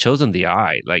giving Chozen the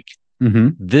eye. Like,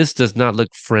 this does not look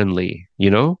friendly,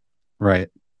 Right.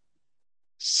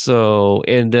 So,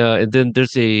 and then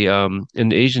there's an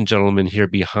Asian gentleman here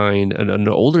behind, an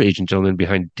older Asian gentleman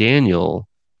behind Daniel,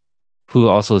 who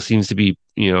also seems to be,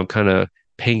 kind of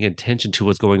paying attention to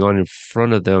what's going on in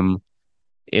front of them.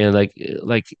 And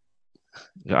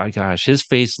gosh, his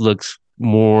face looks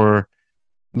more,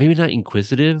 maybe not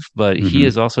inquisitive, but he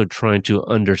is also trying to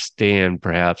understand,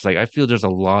 perhaps. Like, I feel there's a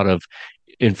lot of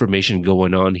information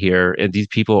going on here, and these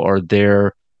people are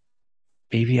there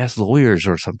maybe as lawyers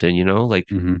or something,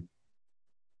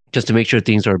 just to make sure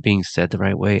things are being said the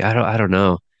right way. I don't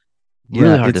know.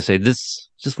 Really hard to say. This is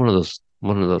just one of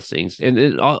those things,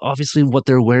 and obviously what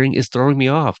they're wearing is throwing me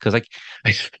off because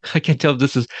I can't tell if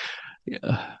this is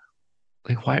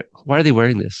like why are they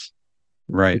wearing this?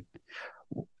 Right.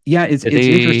 Yeah, it's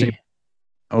interesting.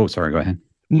 Oh, sorry. Go ahead.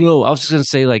 No, I was just gonna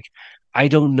say like I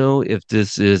don't know if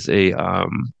this is a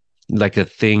like a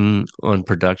thing on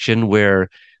production where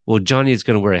Johnny is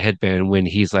going to wear a headband when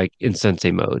he's like in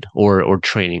sensei mode or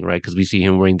training, right? Because we see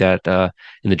him wearing that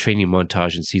in the training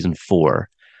montage in season 4.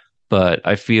 But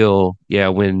I feel,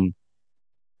 when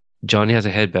Johnny has a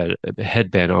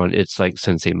headband on, it's like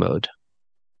sensei mode.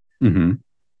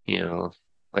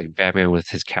 Like Batman with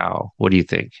his cowl. What do you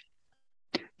think?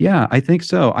 Yeah, I think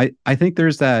so. I think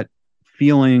there's that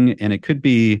feeling, and it could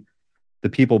be the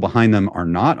people behind them are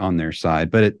not on their side,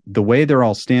 but the way they're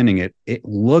all standing, it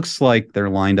looks like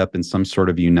they're lined up in some sort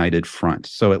of united front.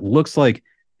 So it looks like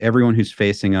everyone who's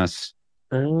facing us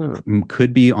Oh,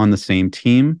 could be on the same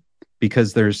team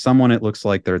because there's someone it looks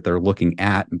like they're looking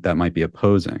at that might be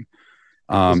opposing.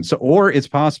 Or it's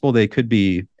possible they could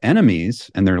be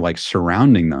enemies and they're like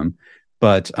surrounding them.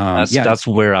 But that's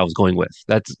where I was going with.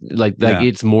 That's like yeah,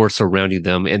 it's more surrounding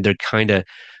them, and they're kind of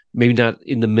maybe not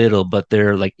in the middle, but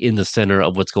they're like in the center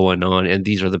of what's going on. And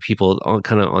these are the people on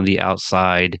kind of on the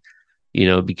outside,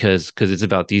 because it's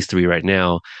about these three right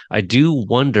now. I do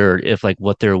wonder if like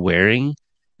what they're wearing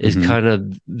is mhm, kind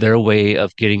of their way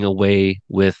of getting away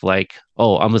with like,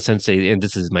 oh, I'm a sensei and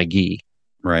this is my gi.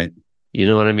 right, You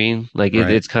know what I mean? Like right.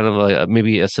 it's kind of like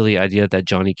maybe a silly idea that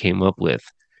Johnny came up with.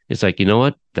 It's like, you know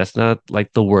what? That's not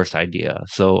like the worst idea.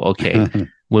 So, okay,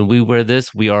 when we wear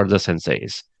this, we are the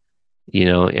senseis,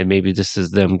 and maybe this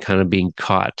is them kind of being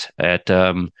caught at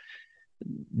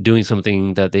doing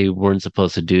something that they weren't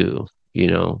supposed to do.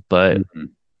 But Mhm,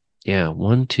 yeah,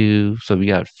 one, two, so we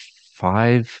got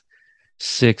five,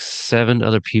 six, seven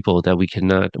other people that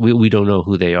we don't know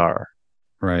who they are,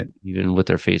 right. even with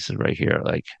their faces right here.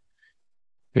 Like,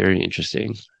 very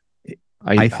interesting.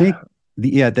 I I think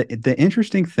the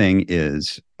interesting thing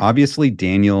is obviously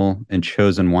Daniel and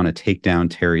Chosen want to take down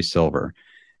Terry Silver.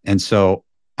 And so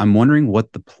I'm wondering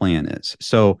what the plan is.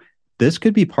 So this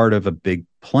could be part of a big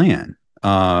plan.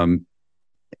 And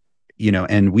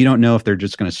we don't know if they're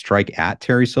just going to strike at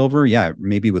Terry Silver. Yeah,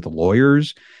 maybe with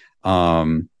lawyers.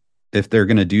 Um, if they're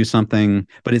going to do something,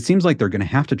 but it seems like they're going to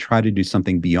have to try to do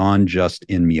something beyond just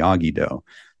in Miyagi-Do,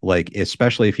 like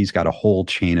especially if he's got a whole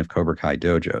chain of Cobra Kai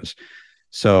dojos.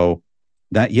 So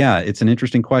yeah, it's an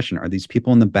interesting question. Are these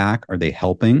people in the back, are they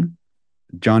helping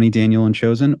Johnny, Daniel, and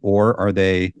Chosen, or are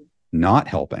they not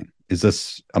helping? Is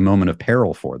this a moment of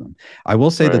peril for them? I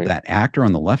will say that right. that actor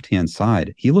on the left-hand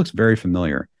side, he looks very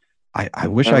familiar. I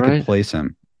wish All I could right. place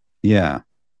him. Yeah.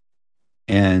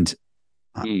 And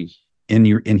uh, Hmm.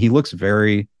 and he looks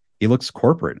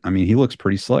corporate. I mean, he looks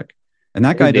pretty slick. And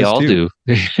that guy They does all too.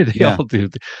 do. They Yeah. all do.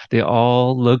 They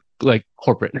all look like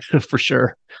corporate for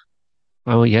sure.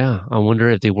 Oh yeah. I wonder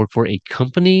if they work for a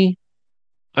company.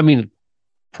 I mean,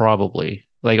 probably.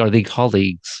 Like, are they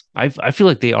colleagues? I feel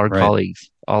like they are Right. colleagues,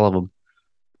 all of them.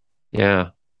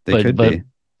 Yeah. They But could but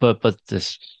be. but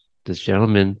this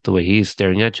gentleman, the way he's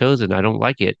staring at Chosen, I don't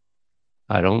like it.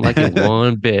 I don't like it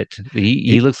one bit. He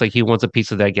He- looks like he wants a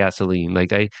piece of that gasoline.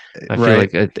 Like I feel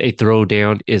right. like a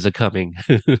throwdown is a coming.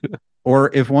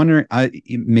 Or if wondering,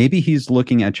 maybe he's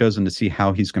looking at Chosen to see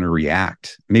how he's going to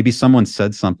react. Maybe someone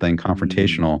said something Mm,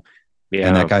 confrontational,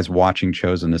 and that yeah. guy's watching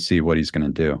Chosen to see what he's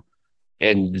going to do.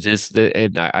 And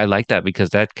I like that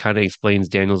because that kind of explains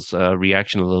Daniel's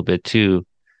reaction a little bit too.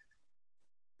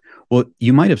 Well,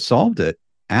 you might have solved it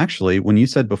actually when you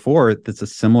said before that's a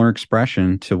similar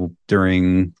expression to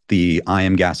during the "I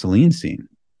am gasoline" scene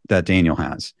that Daniel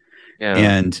has, Yeah.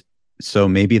 and so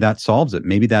maybe that solves it.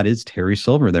 Maybe that is Terry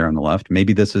Silver there on the left.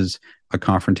 Maybe this is a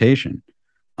confrontation.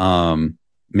 Um,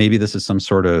 Maybe this is some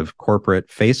sort of corporate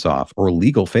face-off or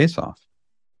legal face-off.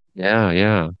 Yeah,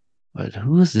 yeah. But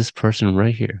who is this person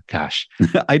right here? Gosh,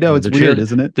 I know it's the weird, trailer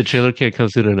isn't it? the trailer can't come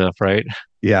soon enough, right?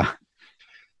 Yeah,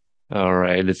 All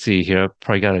right, let's see here.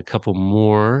 Probably got a couple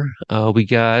more. We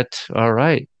got all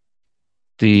right.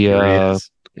 The here he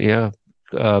is. yeah,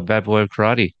 Bad Boy of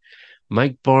Karate.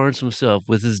 Mike Barnes himself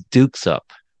with his dukes up.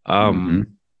 Hmm.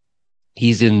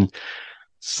 He's in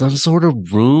some sort of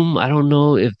room. I don't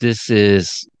know if this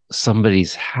is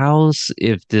somebody's house,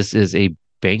 if this is a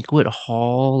banquet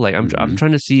hall. Like I'm Hmm.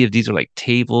 trying to see if these are like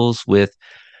tables with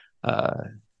uh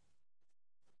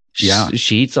Yeah.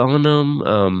 sheets on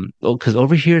them. Because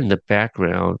over here in the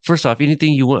background, first off,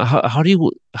 anything you want, how do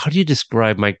you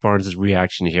describe Mike Barnes'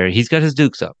 reaction here? He's got his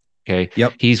dukes up. Okay,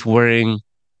 Yep. he's wearing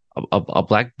a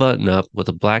black button up with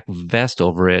a black vest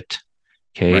over it.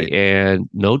 Okay, Right. and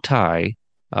no tie.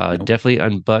 Nope. Definitely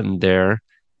unbuttoned there.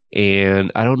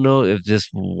 And I don't know if this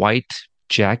white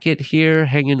jacket here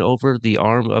hanging over the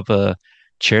arm of a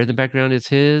chair in the background is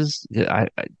his.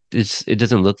 It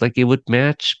doesn't look like it would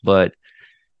match, but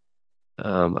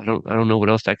I don't know what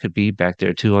else that could be back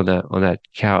there too on that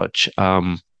couch.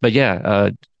 But yeah,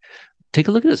 take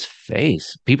a look at his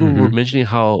face. People were Hmm. mentioning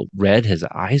how red his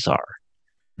eyes are.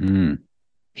 Mm.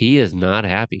 He is not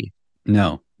happy.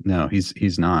 No, no,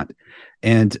 he's not.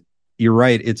 And you're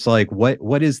right. It's like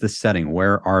what is the setting?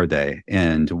 Where are they?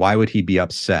 And why would he be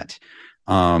upset?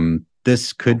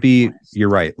 This could be, you're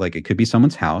right, like it could be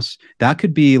someone's house. That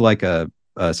could be like a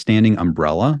standing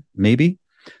umbrella, maybe.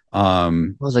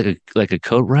 It was like a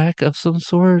coat rack of some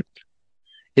sort.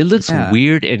 It looks Yeah,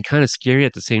 weird and kind of scary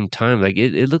at the same time. Like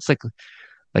it looks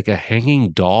like a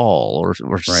hanging doll or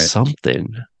right. something.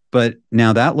 But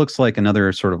now that looks like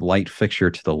another sort of light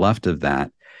fixture to the left of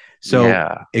that.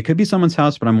 So it could be someone's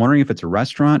house, but I'm wondering if it's a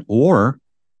restaurant or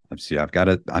let's see. I've got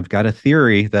a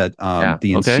theory that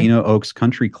the Encino Oaks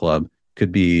Country Club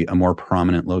could be a more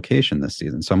prominent location this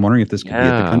season. So I'm wondering if this could be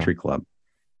at the country club.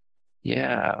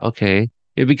 Yeah. Okay.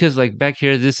 Yeah, because like back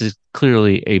here, this is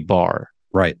clearly a bar.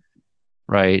 Right.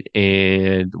 Right.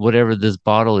 And whatever this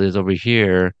bottle is over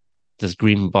here, this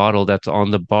green bottle that's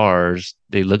on the bars,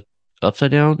 they look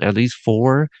upside down, at least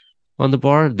four on the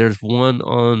bar. There's one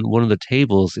on one of the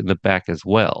tables in the back as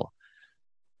well.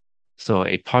 So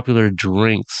a popular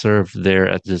drink served there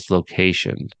at this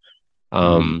location.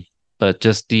 But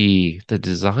just the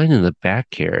design in the back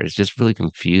here is just really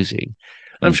confusing.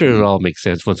 I'm sure it all makes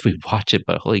sense once we watch it,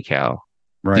 but holy cow.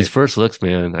 Right. These first looks,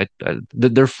 man,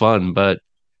 they're fun, but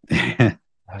I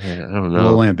don't know. A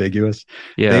little ambiguous.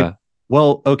 Yeah.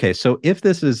 Well, okay. So if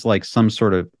this is like some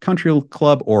sort of country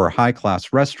club or a high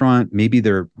class restaurant, maybe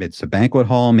it's a banquet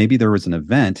hall, maybe there was an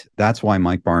event. That's why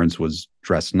Mike Barnes was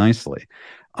dressed nicely.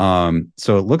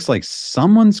 So it looks like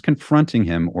someone's confronting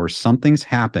him or something's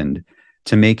happened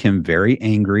to make him very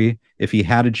angry. If he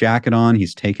had a jacket on,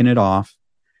 he's taken it off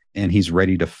and he's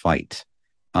ready to fight.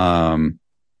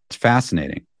 It's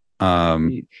fascinating.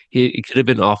 It could have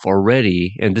been off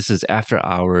already, and this is after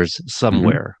hours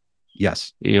somewhere.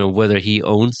 Yes. Whether he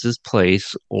owns this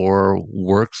place or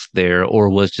works there or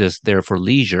was just there for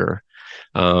leisure.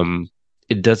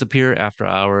 It does appear after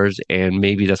hours, and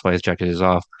maybe that's why his jacket is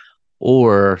off.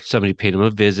 Or somebody paid him a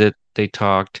visit, they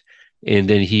talked, and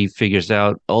then he figures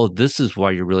out, oh, this is why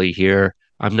you're really here.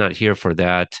 I'm not here for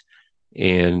that.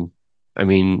 And I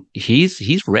mean,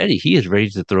 he's ready. He is ready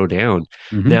to throw down.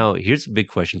 Now, here's a big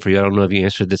question for you. I don't know if you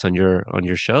answered this on your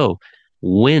show.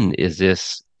 When is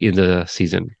this in the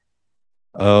season?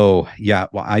 Oh, yeah.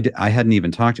 Well, I hadn't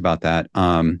even talked about that.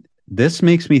 This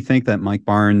makes me think that Mike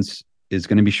Barnes is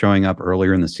going to be showing up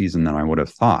earlier in the season than I would have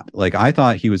thought. Like I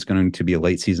thought he was going to be a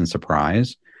late season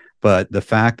surprise, but the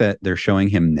fact that they're showing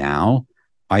him now,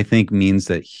 I think means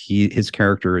that his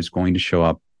character is going to show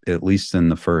up at least in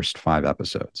the first 5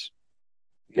 episodes.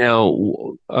 Now,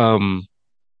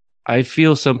 I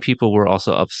feel some people were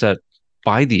also upset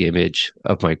by the image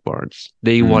of Mike Barnes.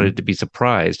 They wanted to be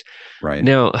surprised. Right.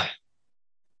 Now,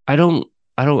 I don't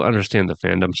understand the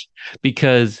fandoms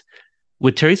because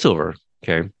with Terry Silver,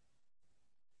 okay,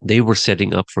 they were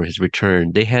setting up for his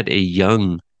return. They had a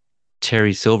young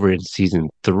Terry Silver in season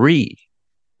 3.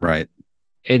 Right.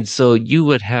 And so you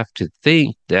would have to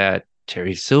think that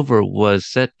Terry Silver was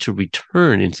set to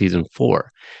return in season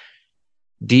 4.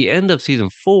 The end of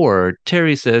season 4,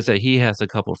 Terry says that he has a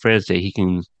couple of friends that he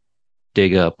can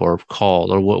dig up or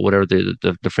call or whatever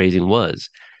the phrasing was.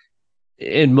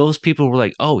 And most people were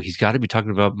like, oh, he's got to be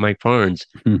talking about Mike Barnes.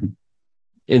 And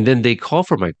then they call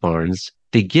for Mike Barnes.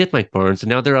 They get Mike Barnes, and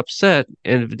now they're upset,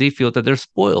 and they feel that they're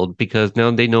spoiled because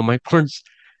now they know Mike Barnes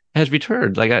has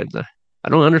returned. Like I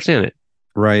don't understand it.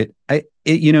 Right.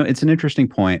 It's an interesting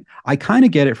point. I kind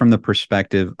of get it from the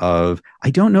perspective of I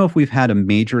don't know if we've had a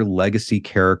major legacy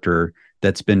character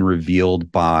that's been revealed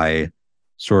by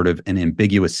sort of an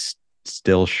ambiguous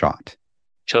still shot.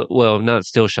 Well, not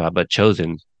still shot, but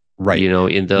chosen. Right.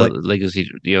 In the legacy,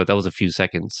 that was a few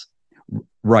seconds.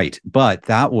 Right. But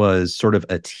that was sort of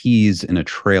a tease in a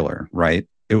trailer, right?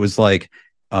 It was like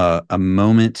a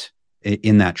moment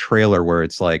in that trailer where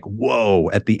it's like, whoa,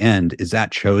 at the end, is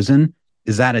that Chosen?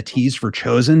 Is that a tease for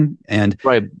Chosen? And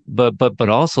right. But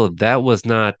also that was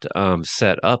not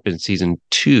set up in season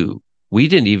 2. We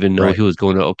didn't even know he was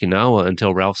going to Okinawa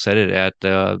until Ralph said it at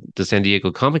the San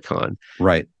Diego Comic-Con.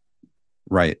 Right.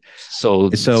 Right. So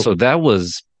that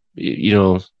was,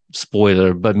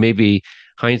 spoiler, but maybe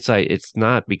hindsight, it's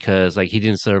not because like he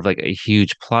didn't serve like a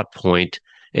huge plot point,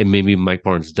 and maybe Mike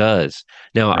Barnes does.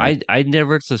 Now, I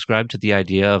never subscribed to the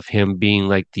idea of him being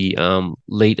like the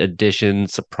late addition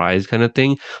surprise kind of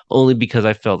thing, only because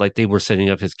I felt like they were setting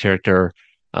up his character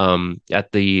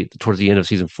towards the end of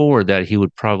season 4 that he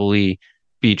would probably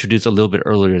be introduced a little bit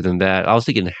earlier than that. I was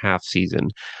thinking half season.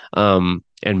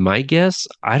 And my guess,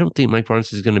 I don't think Mike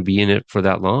Barnes is going to be in it for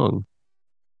that long.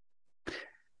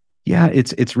 Yeah,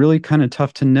 it's really kind of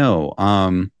tough to know.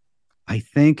 I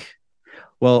think,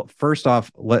 well, first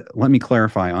off, let me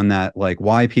clarify on that, like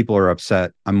why people are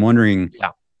upset. I'm wondering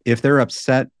if they're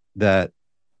upset that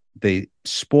they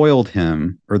spoiled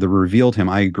him or they revealed him.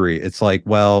 I agree. It's like,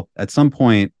 well, at some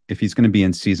point, if he's going to be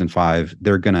in season 5,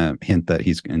 they're going to hint that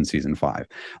he's in season 5.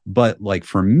 But like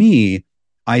for me,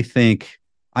 I think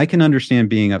I can understand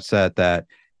being upset that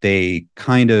they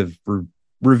kind of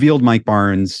revealed Mike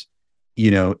Barnes,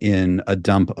 in a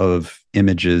dump of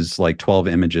images, like 12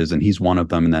 images, and he's one of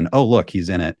them, and then, oh, look, he's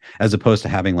in it, as opposed to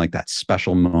having like that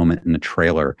special moment in the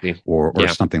trailer or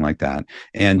something like that.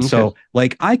 And so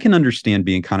like I can understand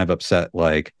being kind of upset,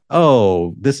 like,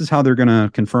 oh, this is how they're gonna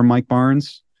confirm Mike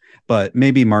Barnes, but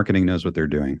maybe marketing knows what they're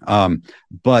doing.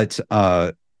 But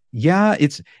yeah,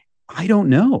 I don't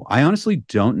know. I honestly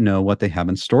don't know what they have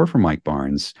in store for Mike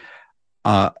Barnes.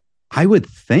 I would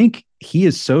think he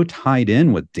is so tied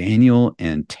in with Daniel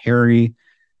and Terry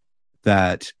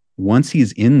that once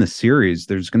he's in the series,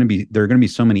 there are going to be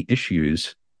so many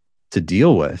issues to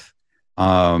deal with.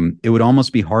 It would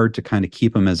almost be hard to kind of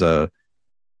keep him as a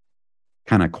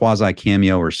kind of quasi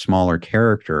cameo or smaller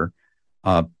character.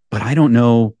 But I don't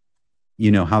know,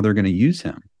 how they're going to use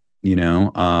him.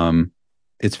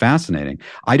 It's fascinating.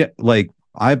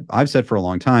 I've said for a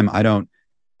long time, I don't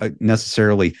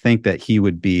necessarily think that he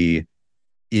would be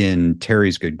in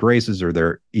Terry's good graces or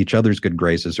they're each other's good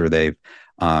graces, or they've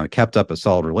kept up a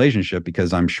solid relationship,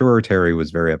 because I'm sure Terry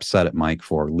was very upset at Mike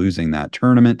for losing that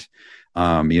tournament.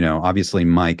 Obviously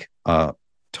Mike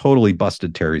totally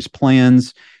busted Terry's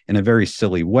plans in a very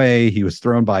silly way. He was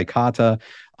thrown by Kata.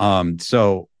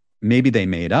 So maybe they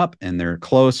made up and they're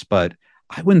close, but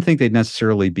I wouldn't think they'd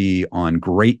necessarily be on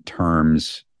great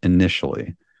terms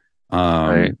initially.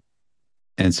 Right.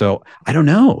 And so I don't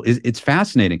know. It's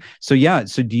fascinating. So yeah.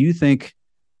 So do you think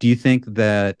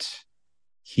that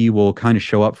he will kind of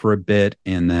show up for a bit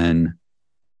and then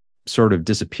sort of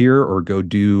disappear, or go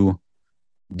do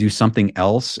something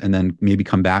else and then maybe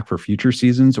come back for future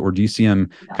seasons? Or do you see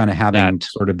him kind of having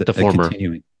sort of the former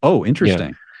continuing? Oh,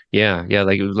 interesting. Yeah.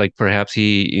 Like perhaps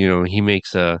he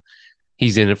makes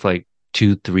he's in it for like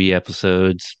 2-3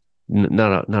 episodes,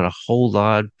 not a whole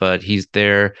lot, but he's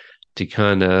there to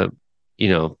kind of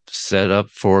set up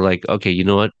for like, okay, you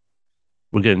know what,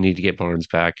 we're gonna need to get Barnes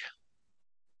back,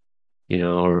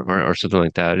 or something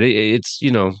like that. It's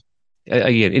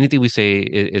again, anything we say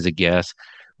is a guess.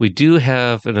 We do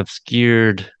have an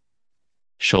obscured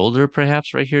shoulder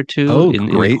perhaps right here too. Oh, in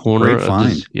great, the corner great of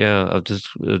find.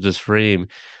 this frame.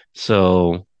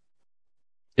 So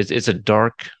it's a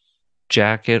dark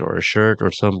jacket or a shirt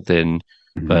or something.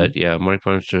 Mhm. But yeah, Mark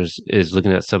Barnes is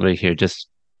looking at somebody here. Just,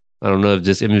 I don't know if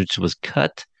this image was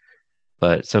cut,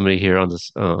 but somebody here on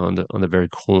this on the very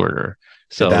corner.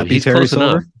 So Could that be he's Terry close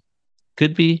enough. Silver?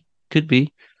 Could be. Could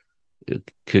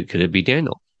it be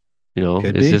Daniel?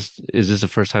 Could is be. this the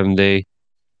first time they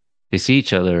see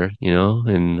each other?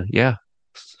 And yeah,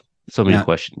 so many Yeah.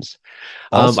 questions.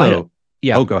 Also,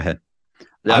 yeah. Oh, go ahead.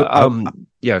 Yeah.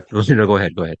 No, go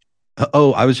ahead. Go ahead.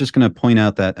 I was just going to point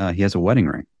out that he has a wedding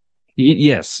ring.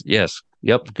 Yes.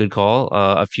 Yep. Good call.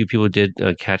 A few people did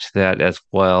catch that as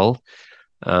well.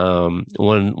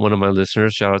 One of my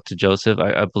listeners, shout out to Joseph,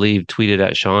 I believe, tweeted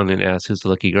at Sean and asked who's the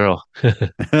lucky girl.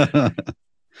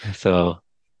 So,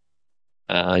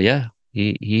 yeah,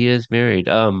 he is married.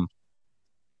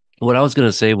 What I was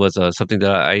gonna say was something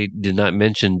that I did not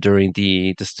mention during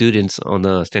the students on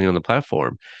the standing on the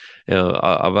platform,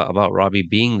 about Robbie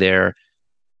being there.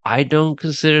 I don't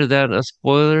consider that a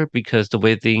spoiler, because the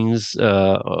way things,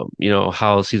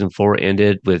 how season 4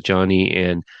 ended with Johnny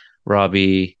and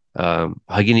Robbie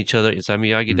hugging each other inside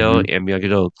Miyagi-Do, and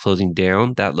Miyagi-Do closing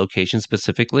down that location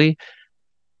specifically,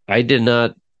 I did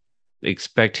not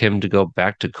expect him to go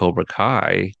back to Cobra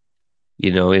Kai,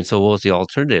 and so what was the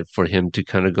alternative for him to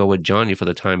kind of go with Johnny for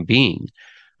the time being?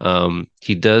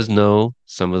 He does know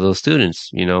some of those students,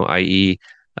 i.e.,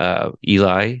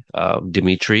 Eli,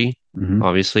 Dimitri. Mhm.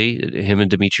 Obviously, him and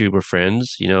Dimitri were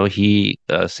friends. He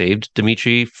saved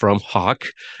Dimitri from Hawk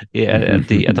at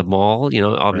the mall.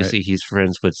 Obviously, Right. he's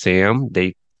friends with Sam.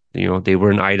 They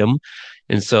were an item,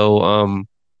 and so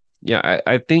yeah,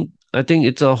 I think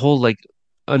it's a whole like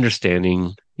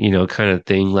understanding, kind of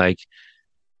thing. Like,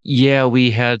 yeah, we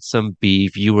had some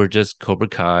beef. You were just Cobra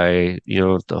Kai,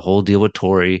 the whole deal with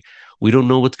Tori. We don't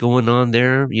know what's going on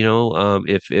there,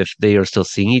 if they are still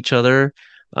seeing each other.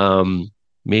 Um,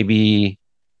 maybe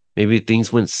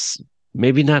things went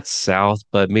maybe not south,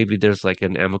 but maybe there's like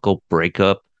an amicable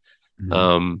breakup. Mhm.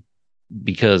 Um,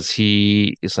 because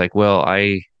he is like, well,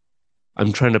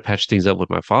 I'm trying to patch things up with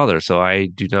my father, so I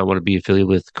do not want to be affiliated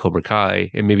with Cobra Kai,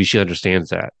 and maybe she understands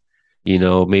that.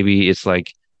 Maybe it's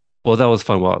like, well, that was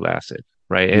fun while it lasted,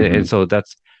 right? And Mhm. so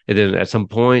and then at some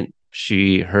point,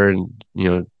 her and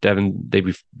Devin, they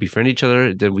befriend each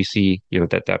other. Then we see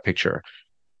that picture.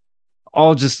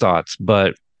 All just thoughts,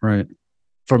 but Right.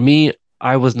 for me,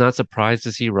 I was not surprised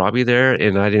to see Robbie there,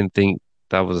 and I didn't think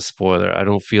that was a spoiler. I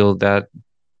don't feel that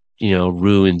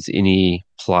ruins any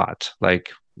plot. Like,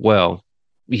 well,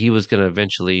 he was going to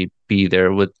eventually be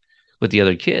there with the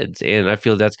other kids, and I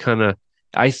feel that's kind of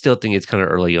I still think it's kind of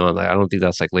early on. Like I don't think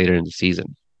that's like later in the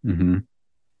season. Mm-hmm.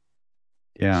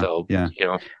 Yeah. So, Yeah. you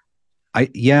know,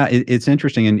 It's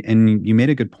interesting, and you made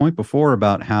a good point before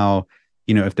about how,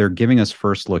 if they're giving us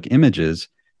first look images,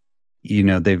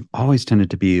 they've always tended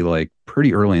to be like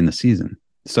pretty early in the season.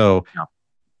 So,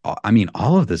 yeah. I mean,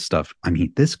 all of this stuff, I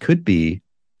mean, this could be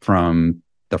from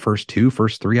the first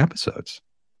three episodes.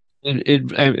 And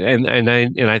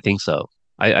I think so.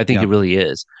 I think Yeah. it really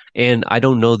is. And I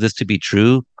don't know this to be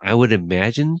true. I would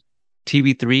imagine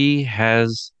TV3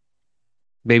 has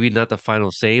maybe not the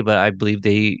final say, but I believe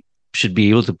they should be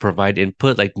able to provide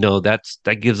input. Like, no, that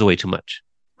gives away too much,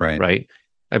 Right. right?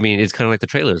 I mean, it's kind of like the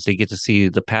trailers. They get to see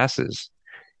the passes.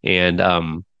 And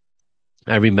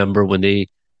I remember when they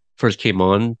first came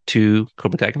on to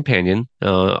Cobra Kai Companion,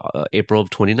 April of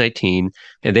 2019,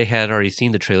 and they had already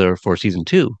seen the trailer for season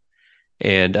two.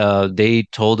 And they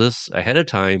told us ahead of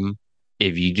time,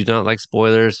 if you do not like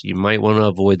spoilers, you might want to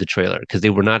avoid the trailer because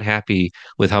they were not happy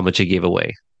with how much it gave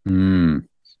away. Mm,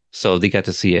 So they got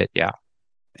to see it. Yeah.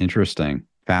 interesting.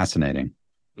 Fascinating.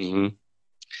 hmm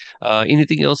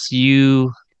Anything else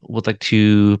you would like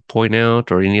to point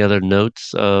out, or any other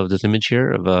notes of this image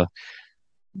here of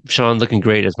Sean looking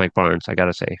great as Mike Barnes? I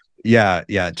gotta say. Yeah,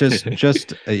 yeah. Just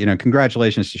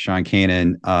congratulations to Sean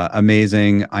Kanan.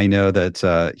 Amazing. I know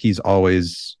that he's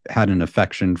always had an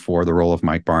affection for the role of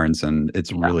Mike Barnes, and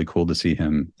it's Yeah. really cool to see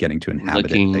him getting to inhabit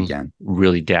Looking it again.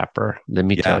 really dapper. Let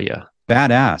me tell you.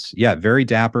 Badass. Yeah, very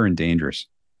dapper and dangerous.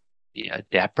 Yeah,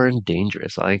 dapper and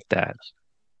dangerous. I like that.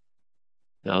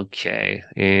 Okay,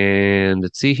 and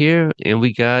let's see here, and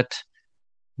we got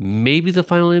maybe the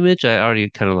final image. I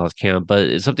already kind of lost count, but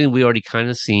it's something we already kind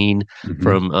of seen Mhm.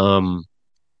 from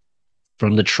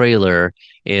from the trailer,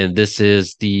 and this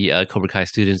is the Cobra Kai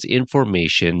students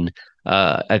information.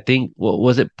 I think what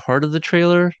was it part of the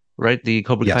trailer, right? The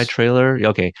Cobra Kai Yes. trailer.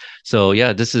 Okay, so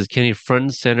yeah, this is Kenny front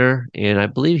and center, and I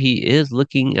believe he is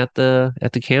looking at the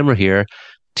camera here.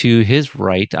 To his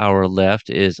right, our left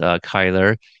is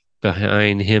Kyler.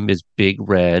 Behind him is Big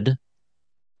Red. Let's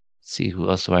see who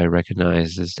else do I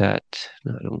recognize? Is that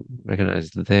no, I don't recognize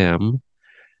them.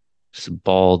 Just a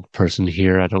bald person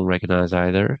here. I don't recognize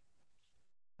either.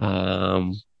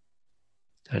 Um,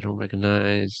 I don't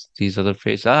recognize these other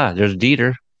faces. Ah, there's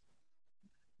Dieter.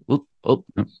 Oop, oh,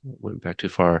 Yep. went back too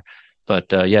far. But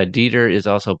yeah, Dieter is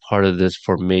also part of this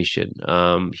formation.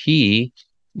 He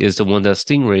is the one that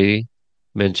Stingray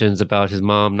mentions about his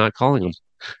mom not calling him.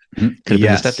 Could have been the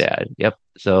Yes. stepdad. Yep.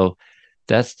 So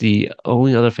that's the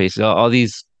only other faces. All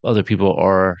these other people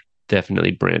are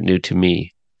definitely brand new to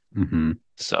me. Hmm.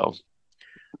 So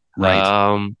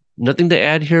Right. nothing to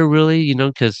add here really,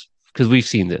 because we've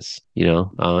seen this, it's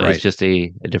Right. just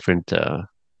a different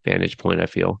vantage point, I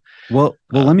feel. Well,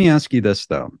 Uh, let me ask you this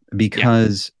though, yeah.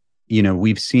 because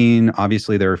we've seen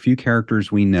obviously there are a few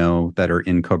characters we know that are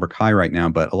in Cobra Kai right now,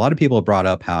 but a lot of people have brought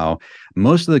up how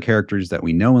most of the characters that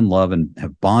we know and love and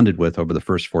have bonded with over the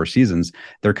first four seasons,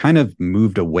 they're kind of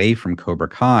moved away from Cobra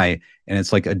Kai, and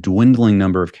it's like a dwindling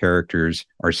number of characters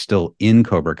are still in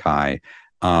Cobra Kai.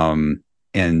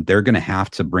 And they're going to have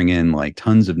to bring in like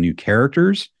tons of new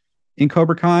characters in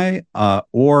Cobra Kai,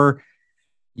 or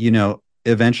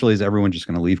eventually is everyone just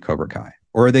going to leave Cobra Kai,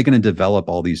 or are they going to develop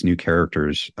all these new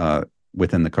characters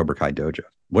within the Cobra Kai dojo?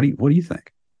 What do you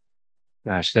think?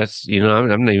 Gosh, that's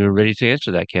I'm not even ready to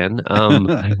answer that, Ken.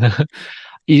 I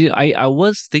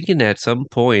was thinking at some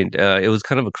point, it was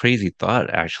kind of a crazy thought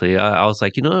actually. I was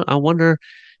like, I wonder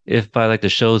if by like the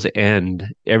show's end,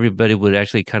 everybody would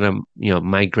actually kind of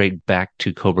migrate back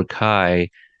to Cobra Kai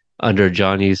under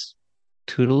Johnny's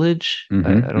tutelage. Hmm.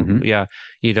 I don't, Hmm. yeah,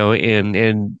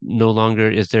 and no longer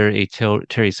is there a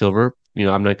Terry Silver.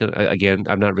 I'm not gonna again.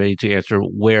 I'm not ready to answer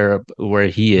where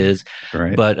he is,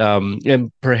 Right. but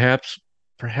and perhaps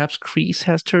Kreese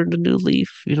has turned a new leaf.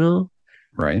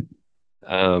 Right.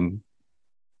 Um,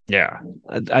 yeah,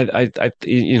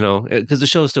 because the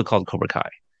show is still called Cobra Kai.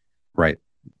 Right.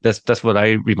 That's what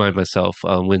I remind myself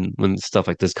when stuff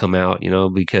like this come out.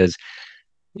 Because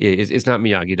it's not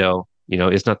Miyagi-Do.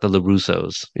 It's not the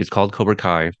LaRussos. It's called Cobra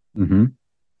Kai. Hmm.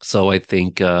 So I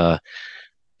think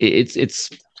it's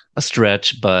a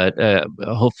stretch, but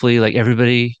hopefully, like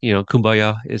everybody,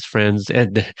 Kumbaya is friends,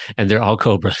 and they're all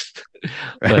Cobras.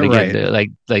 But again, Right.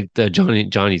 like the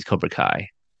Johnny's Cobra Kai,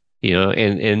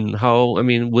 and how I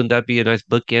mean, wouldn't that be a nice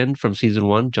bookend from season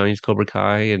one, Johnny's Cobra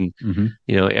Kai, and Hmm.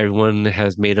 everyone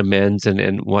has made amends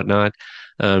and whatnot.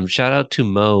 Shout out to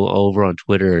Mo over on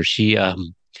Twitter. She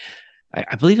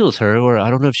I believe it was her, or I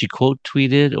don't know if she quote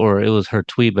tweeted or it was her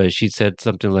tweet, but she said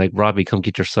something like, "Robbie, come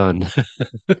get your son."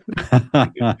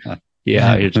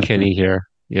 Yeah, it's Kenny here.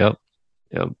 Yep,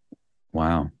 yep.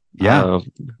 Wow. Yeah.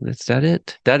 Is that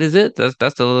it? That is it.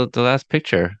 That's the last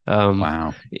picture.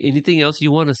 Wow. Anything else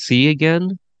you want to see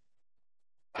again?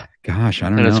 Gosh, I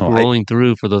don't Kind of know. scrolling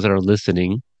through for those that are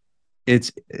listening.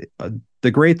 It's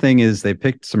the great thing is they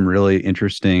picked some really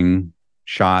interesting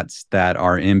shots that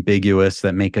are ambiguous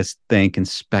that make us think and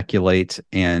speculate.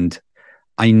 And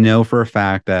I know for a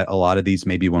fact that a lot of these,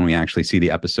 maybe when we actually see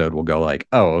the episode, we'll go like,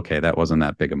 oh, okay, that wasn't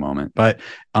that big a moment. But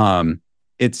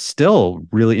it's still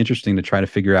really interesting to try to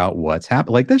figure out what's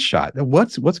happened. Like this shot,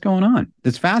 what's going on?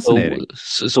 It's fascinating.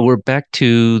 So we're back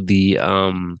to the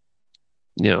I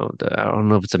don't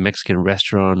know if it's a Mexican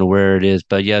restaurant or where it is,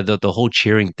 but yeah, the whole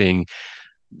cheering thing.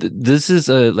 This is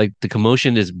like the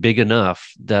commotion is big enough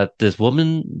that this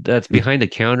woman that's behind the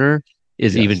counter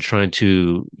is even Yes. trying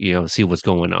to, see what's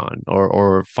going on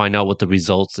or find out what the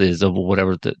results is of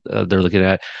whatever they're looking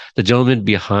at. The gentleman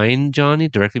behind Johnny,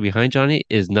 directly behind Johnny,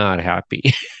 is not happy.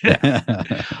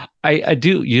 I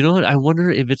do, you know what? I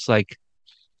wonder if it's like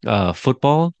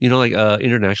football, like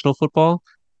international football.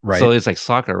 So Right. it's like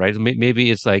soccer, right? Maybe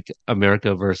it's like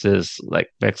America versus like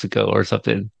Mexico or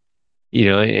something,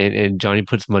 and Johnny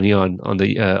puts money on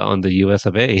the US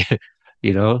of A,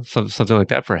 something like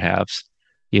that perhaps,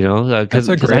 That's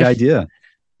a because great idea.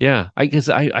 yeah,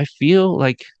 I feel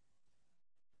like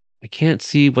I can't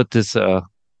see what this It's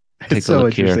take a so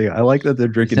look here. interesting. I like that they're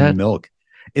Is drinking that milk.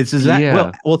 It's is that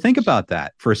yeah, well, think about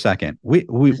that for a second.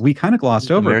 We kind of glossed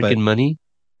over it, but American money,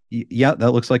 yeah,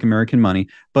 that looks like American money.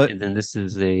 But and then this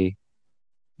is a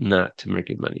not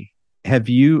American money. have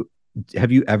you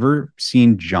have you ever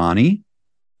seen Johnny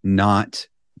not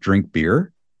drink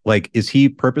beer? Like, is he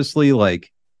purposely like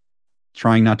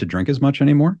trying not to drink as much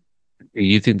anymore?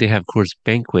 You think they have Coors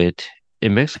Banquet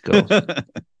in Mexico?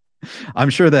 I'm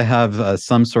sure they have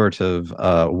some sort of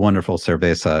wonderful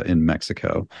cerveza in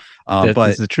Mexico, That but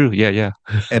this is true. Yeah, yeah.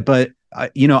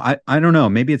 I don't know.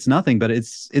 Maybe it's nothing, but it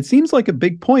seems like a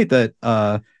big point that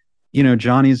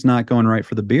Johnny's not going right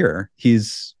for the beer.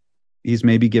 He's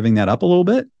maybe giving that up a little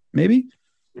bit. Maybe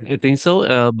I think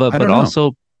so. But I but don't know.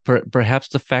 also perhaps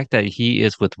the fact that he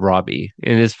is with Robbie,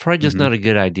 and it's probably just Hmm. not a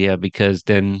good idea because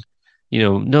then,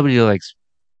 nobody likes.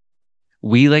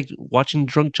 We like watching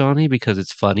Drunk Johnny because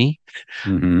it's funny,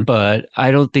 Hmm. but I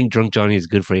don't think Drunk Johnny is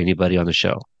good for anybody on the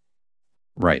show.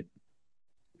 Right.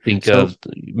 Think So of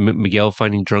Miguel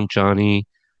finding Drunk Johnny,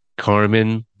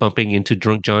 Carmen bumping into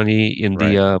Drunk Johnny in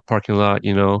the right. parking lot.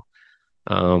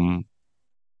 Um,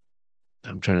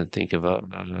 I'm trying to think of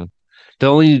the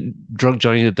only drunk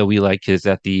Johnny that we like is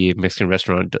at the Mexican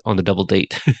restaurant on the double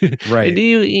date. And Right.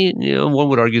 one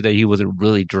would argue that he wasn't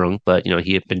really drunk, but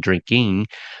he had been drinking.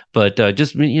 But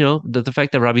just the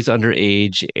fact that Robbie's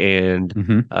underage and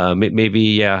Hmm. maybe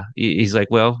yeah, he's like,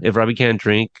 well, if Robbie can't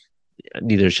drink,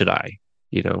 neither should I.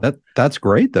 That's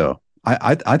great though.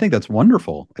 I think that's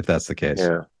wonderful if that's the case.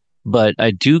 Yeah. But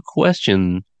I do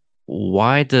question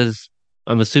why does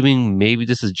I'm assuming maybe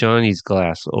this is Johnny's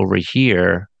glass over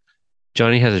here.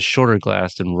 Johnny has a shorter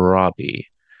glass than Robbie.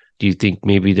 Do you think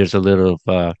maybe there's a little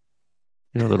of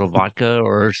little vodka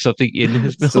or something in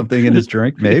his milk? Something in his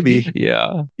drink, maybe.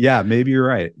 Yeah. Yeah, maybe you're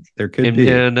right. There could be.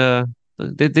 And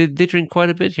they drink quite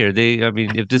a bit here. I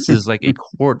mean, if this is like a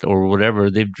quart or whatever,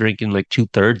 they're drinking like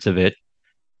 2/3 of it.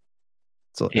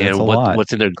 So that's a And lot.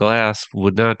 what's in their glass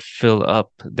would not fill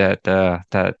up that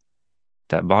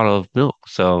bottle of milk.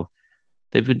 So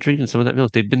they've been drinking some of that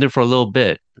milk. They've been there for a little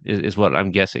bit, is what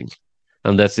I'm guessing.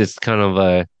 Unless it's kind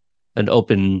of an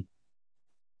open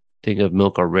thing of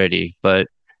milk already. But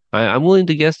I'm willing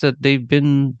to guess that they've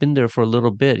been there for a little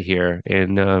bit here,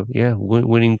 and yeah,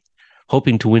 winning,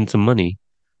 hoping to win some money.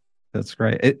 That's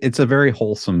great. It's a very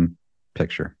wholesome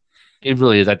picture. It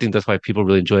really is. I think that's why people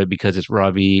really enjoy it because it's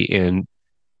Robbie and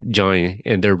Johnny,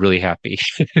 and they're really happy.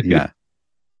 Yeah.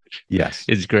 Yes.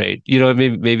 It's great.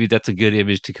 Maybe that's a good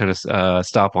image to kind of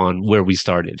stop on where we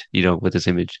started. With this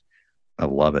image. I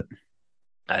love it.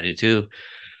 I do too.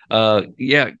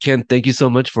 Yeah, Ken, thank you so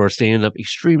much for staying up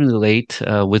extremely late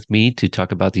with me to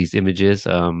talk about these images.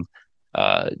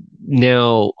 Uh,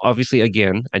 Now, obviously,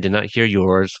 again, I did not hear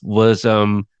yours. Was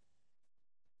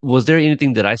there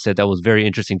anything that I said that was very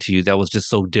interesting to you that was just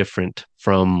so different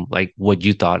from like what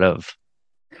you thought of?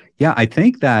 Yeah, I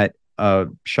think that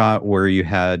shot where you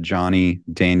had Johnny,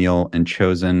 Daniel, and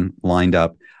Chosen lined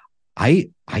up, I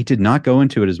did not go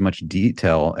into it as much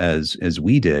detail as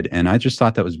we did, and I just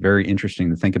thought that was very interesting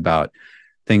to think about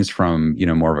things from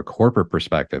more of a corporate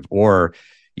perspective, or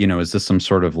is this some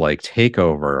sort of like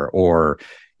takeover, or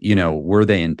were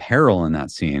they in peril in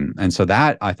that scene? And so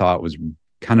that I thought was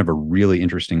kind of a really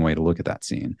interesting way to look at that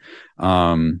scene.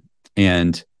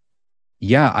 And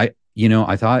yeah,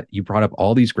 I thought you brought up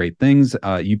all these great things.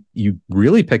 You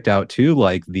really picked out too,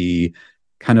 like the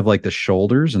kind of like the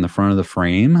shoulders and the front of the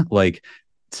frame, like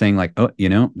saying like, oh,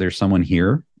 there's someone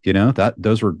here. That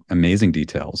those were amazing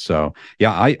details. So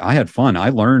yeah, I had fun. I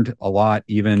learned a lot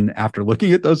even after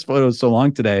looking at those photos so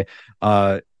long today.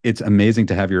 It's amazing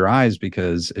to have your eyes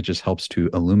because it just helps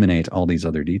to illuminate all these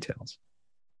other details.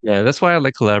 Yeah, that's why I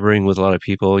like collaborating with a lot of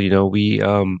people. We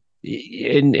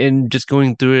and just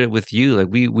going through it with you, like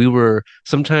we were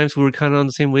sometimes we were kind of on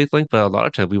the same wavelength, but a lot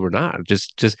of times we were not.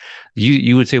 Just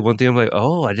you would say one thing, I'm like,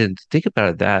 oh, I didn't think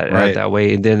about it Right. that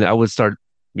way, and then I would start,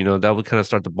 that would kind of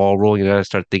start the ball rolling, and I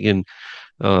start thinking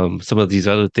some of these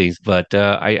other things. But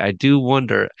I do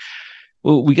wonder.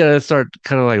 Well, we gotta start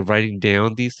kind of like writing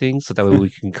down these things so that way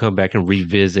we can come back and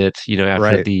revisit, after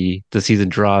Right. the season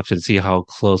drops and see how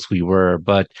close we were.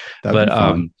 But That'd be but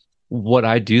fun. what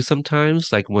I do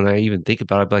sometimes, like when I even think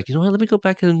about it, I'd be like, you know what, let me go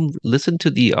back and listen to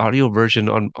the audio version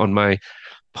on my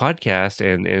podcast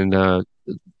and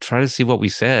try to see what we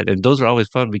said. And those are always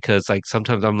fun because like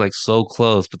sometimes I'm like so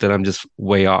close, but then I'm just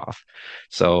way off.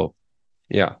 So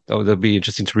yeah, that'll be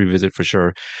interesting to revisit for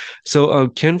sure. So,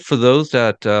 Ken, for those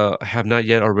that have not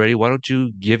yet already, why don't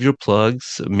you give your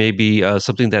plugs, maybe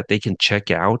something that they can check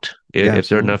out Yeah, if they're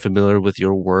absolutely. not familiar with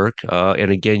your work.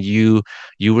 And again, you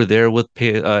were there with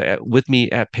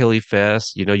me at Paley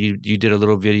Fest. You did a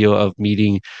little video of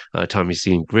meeting Tommy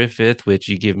C. and Griffith, which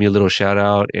you gave me a little shout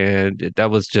out, and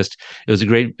that was it was a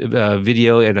great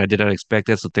video, and I did not expect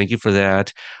that, so thank you for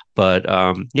that. But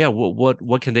yeah,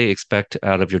 what can they expect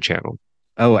out of your channel?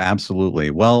 Oh, absolutely.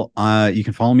 Well, you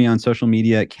can follow me on social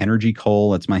media, Kennergy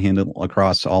Cole. That's my handle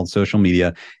across all social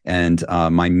media. And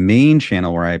my main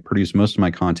channel where I produce most of my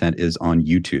content is on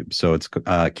YouTube. So it's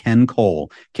Ken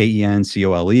Cole,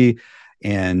 KenCole.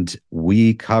 And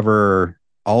we cover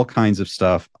all kinds of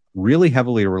stuff really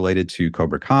heavily related to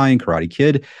Cobra Kai and Karate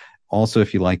Kid. Also,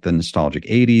 if you like the nostalgic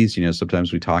 80s,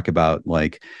 sometimes we talk about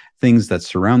like things that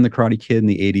surround the Karate Kid in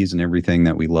the 80s and everything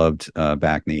that we loved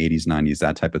back in the 80s, 90s,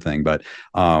 that type of thing. But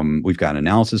we've got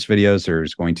analysis videos.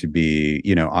 There's going to be,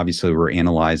 obviously we're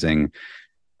analyzing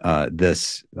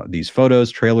these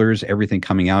photos, trailers, everything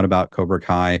coming out about Cobra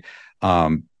Kai.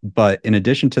 But in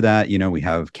addition to that, we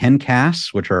have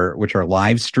Kencasts, which are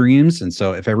live streams. And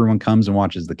so if everyone comes and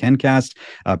watches the Kencast,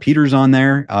 Peter's on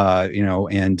there,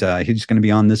 and he's going to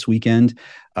be on this weekend,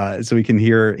 so we can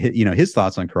hear his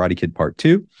thoughts on Karate Kid Part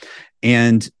Two,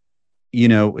 and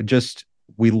just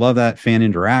we love that fan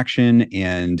interaction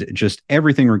and just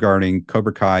everything regarding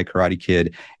Cobra Kai, Karate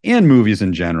Kid, and movies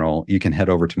in general. You can head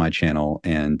over to my channel,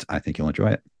 and I think you'll enjoy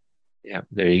it. Yeah,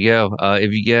 there you go.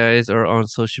 If you guys are on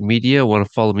social media, want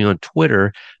to follow me on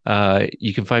Twitter,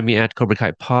 you can find me at Cobra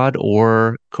Kai Pod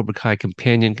or Cobra Kai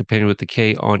Companion with the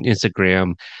K on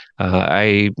Instagram.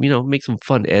 I, make some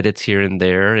fun edits here and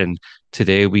there. And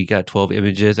today we got 12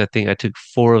 images. I think I took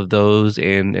four of those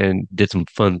and did some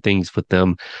fun things with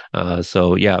them.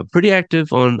 So yeah, pretty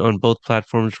active on both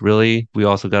platforms, really. We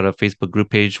also got a Facebook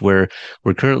group page where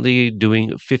we're currently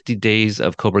doing 50 days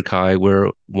of Cobra Kai,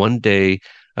 where one day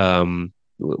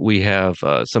we have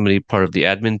somebody part of the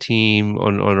admin team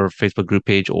on our Facebook group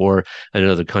page or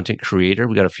another content creator.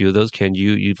 We got a few of those. Ken,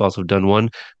 you've also done one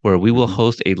where we will Mhm.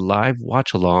 host a live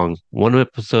watch along, one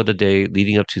episode a day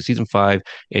leading up to season 5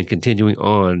 and continuing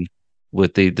on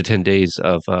with the 10 days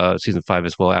of season 5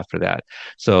 as well after that.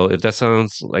 So if that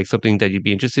sounds like something that you'd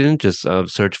be interested in, just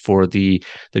search for the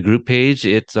group page.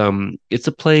 It's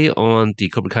a play on the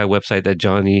Cobra Kai website that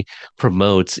Johnny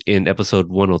promotes in episode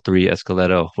 103,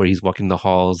 Escaleto, where he's walking the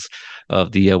halls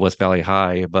of the West Valley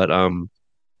High. But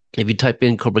if you type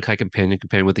in Cobra Kai Companion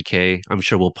with a K, I'm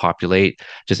sure we'll populate.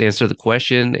 Just answer the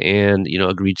question and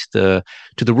agree to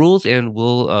the rules, and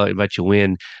we'll invite you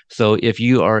in. So if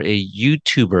you are a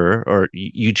YouTuber or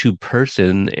YouTube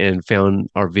person and found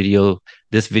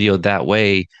this video that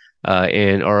way,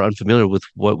 and are unfamiliar with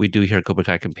what we do here at Cobra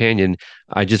Kai Companion,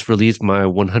 I just released my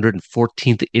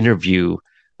 114th interview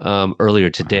earlier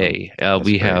Wow, today. that's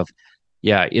We great. have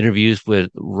interviews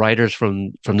with writers from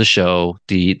the show,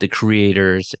 the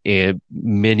creators, and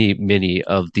many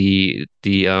of the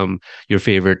your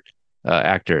favorite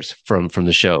actors from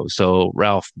the show. So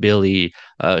Ralph, Billy,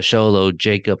 Sholo,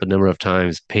 Jacob, a number of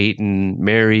times, Peyton,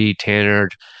 Mary, Tanner,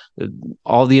 uh,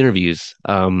 all the interviews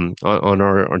on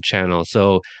our channel.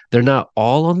 So they're not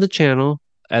all on the channel.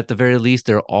 at the very least,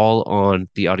 they're all on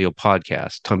the audio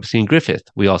podcast. Thomasine Griffith,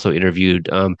 we also interviewed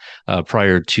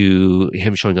prior to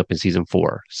him showing up in season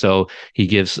 4. So he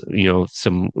gives,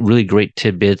 some really great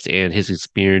tidbits and his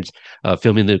experience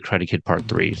filming the Karate Kid Part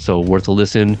 3. So worth a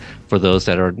listen for those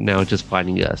that are now just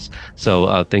finding us.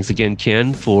 So thanks again,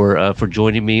 Ken, for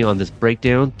joining me on this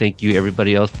breakdown. Thank you,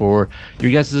 everybody else, for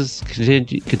your guys'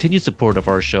 continued support of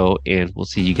our show, and we'll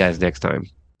see you guys next time.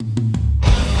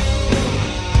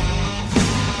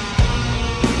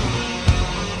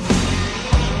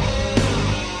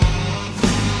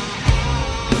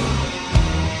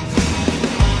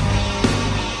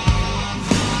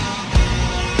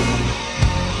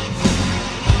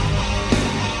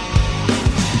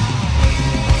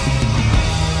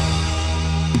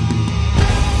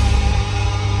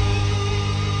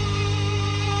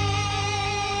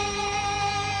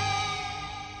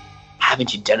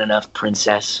 Haven't you done enough,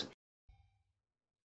 princess?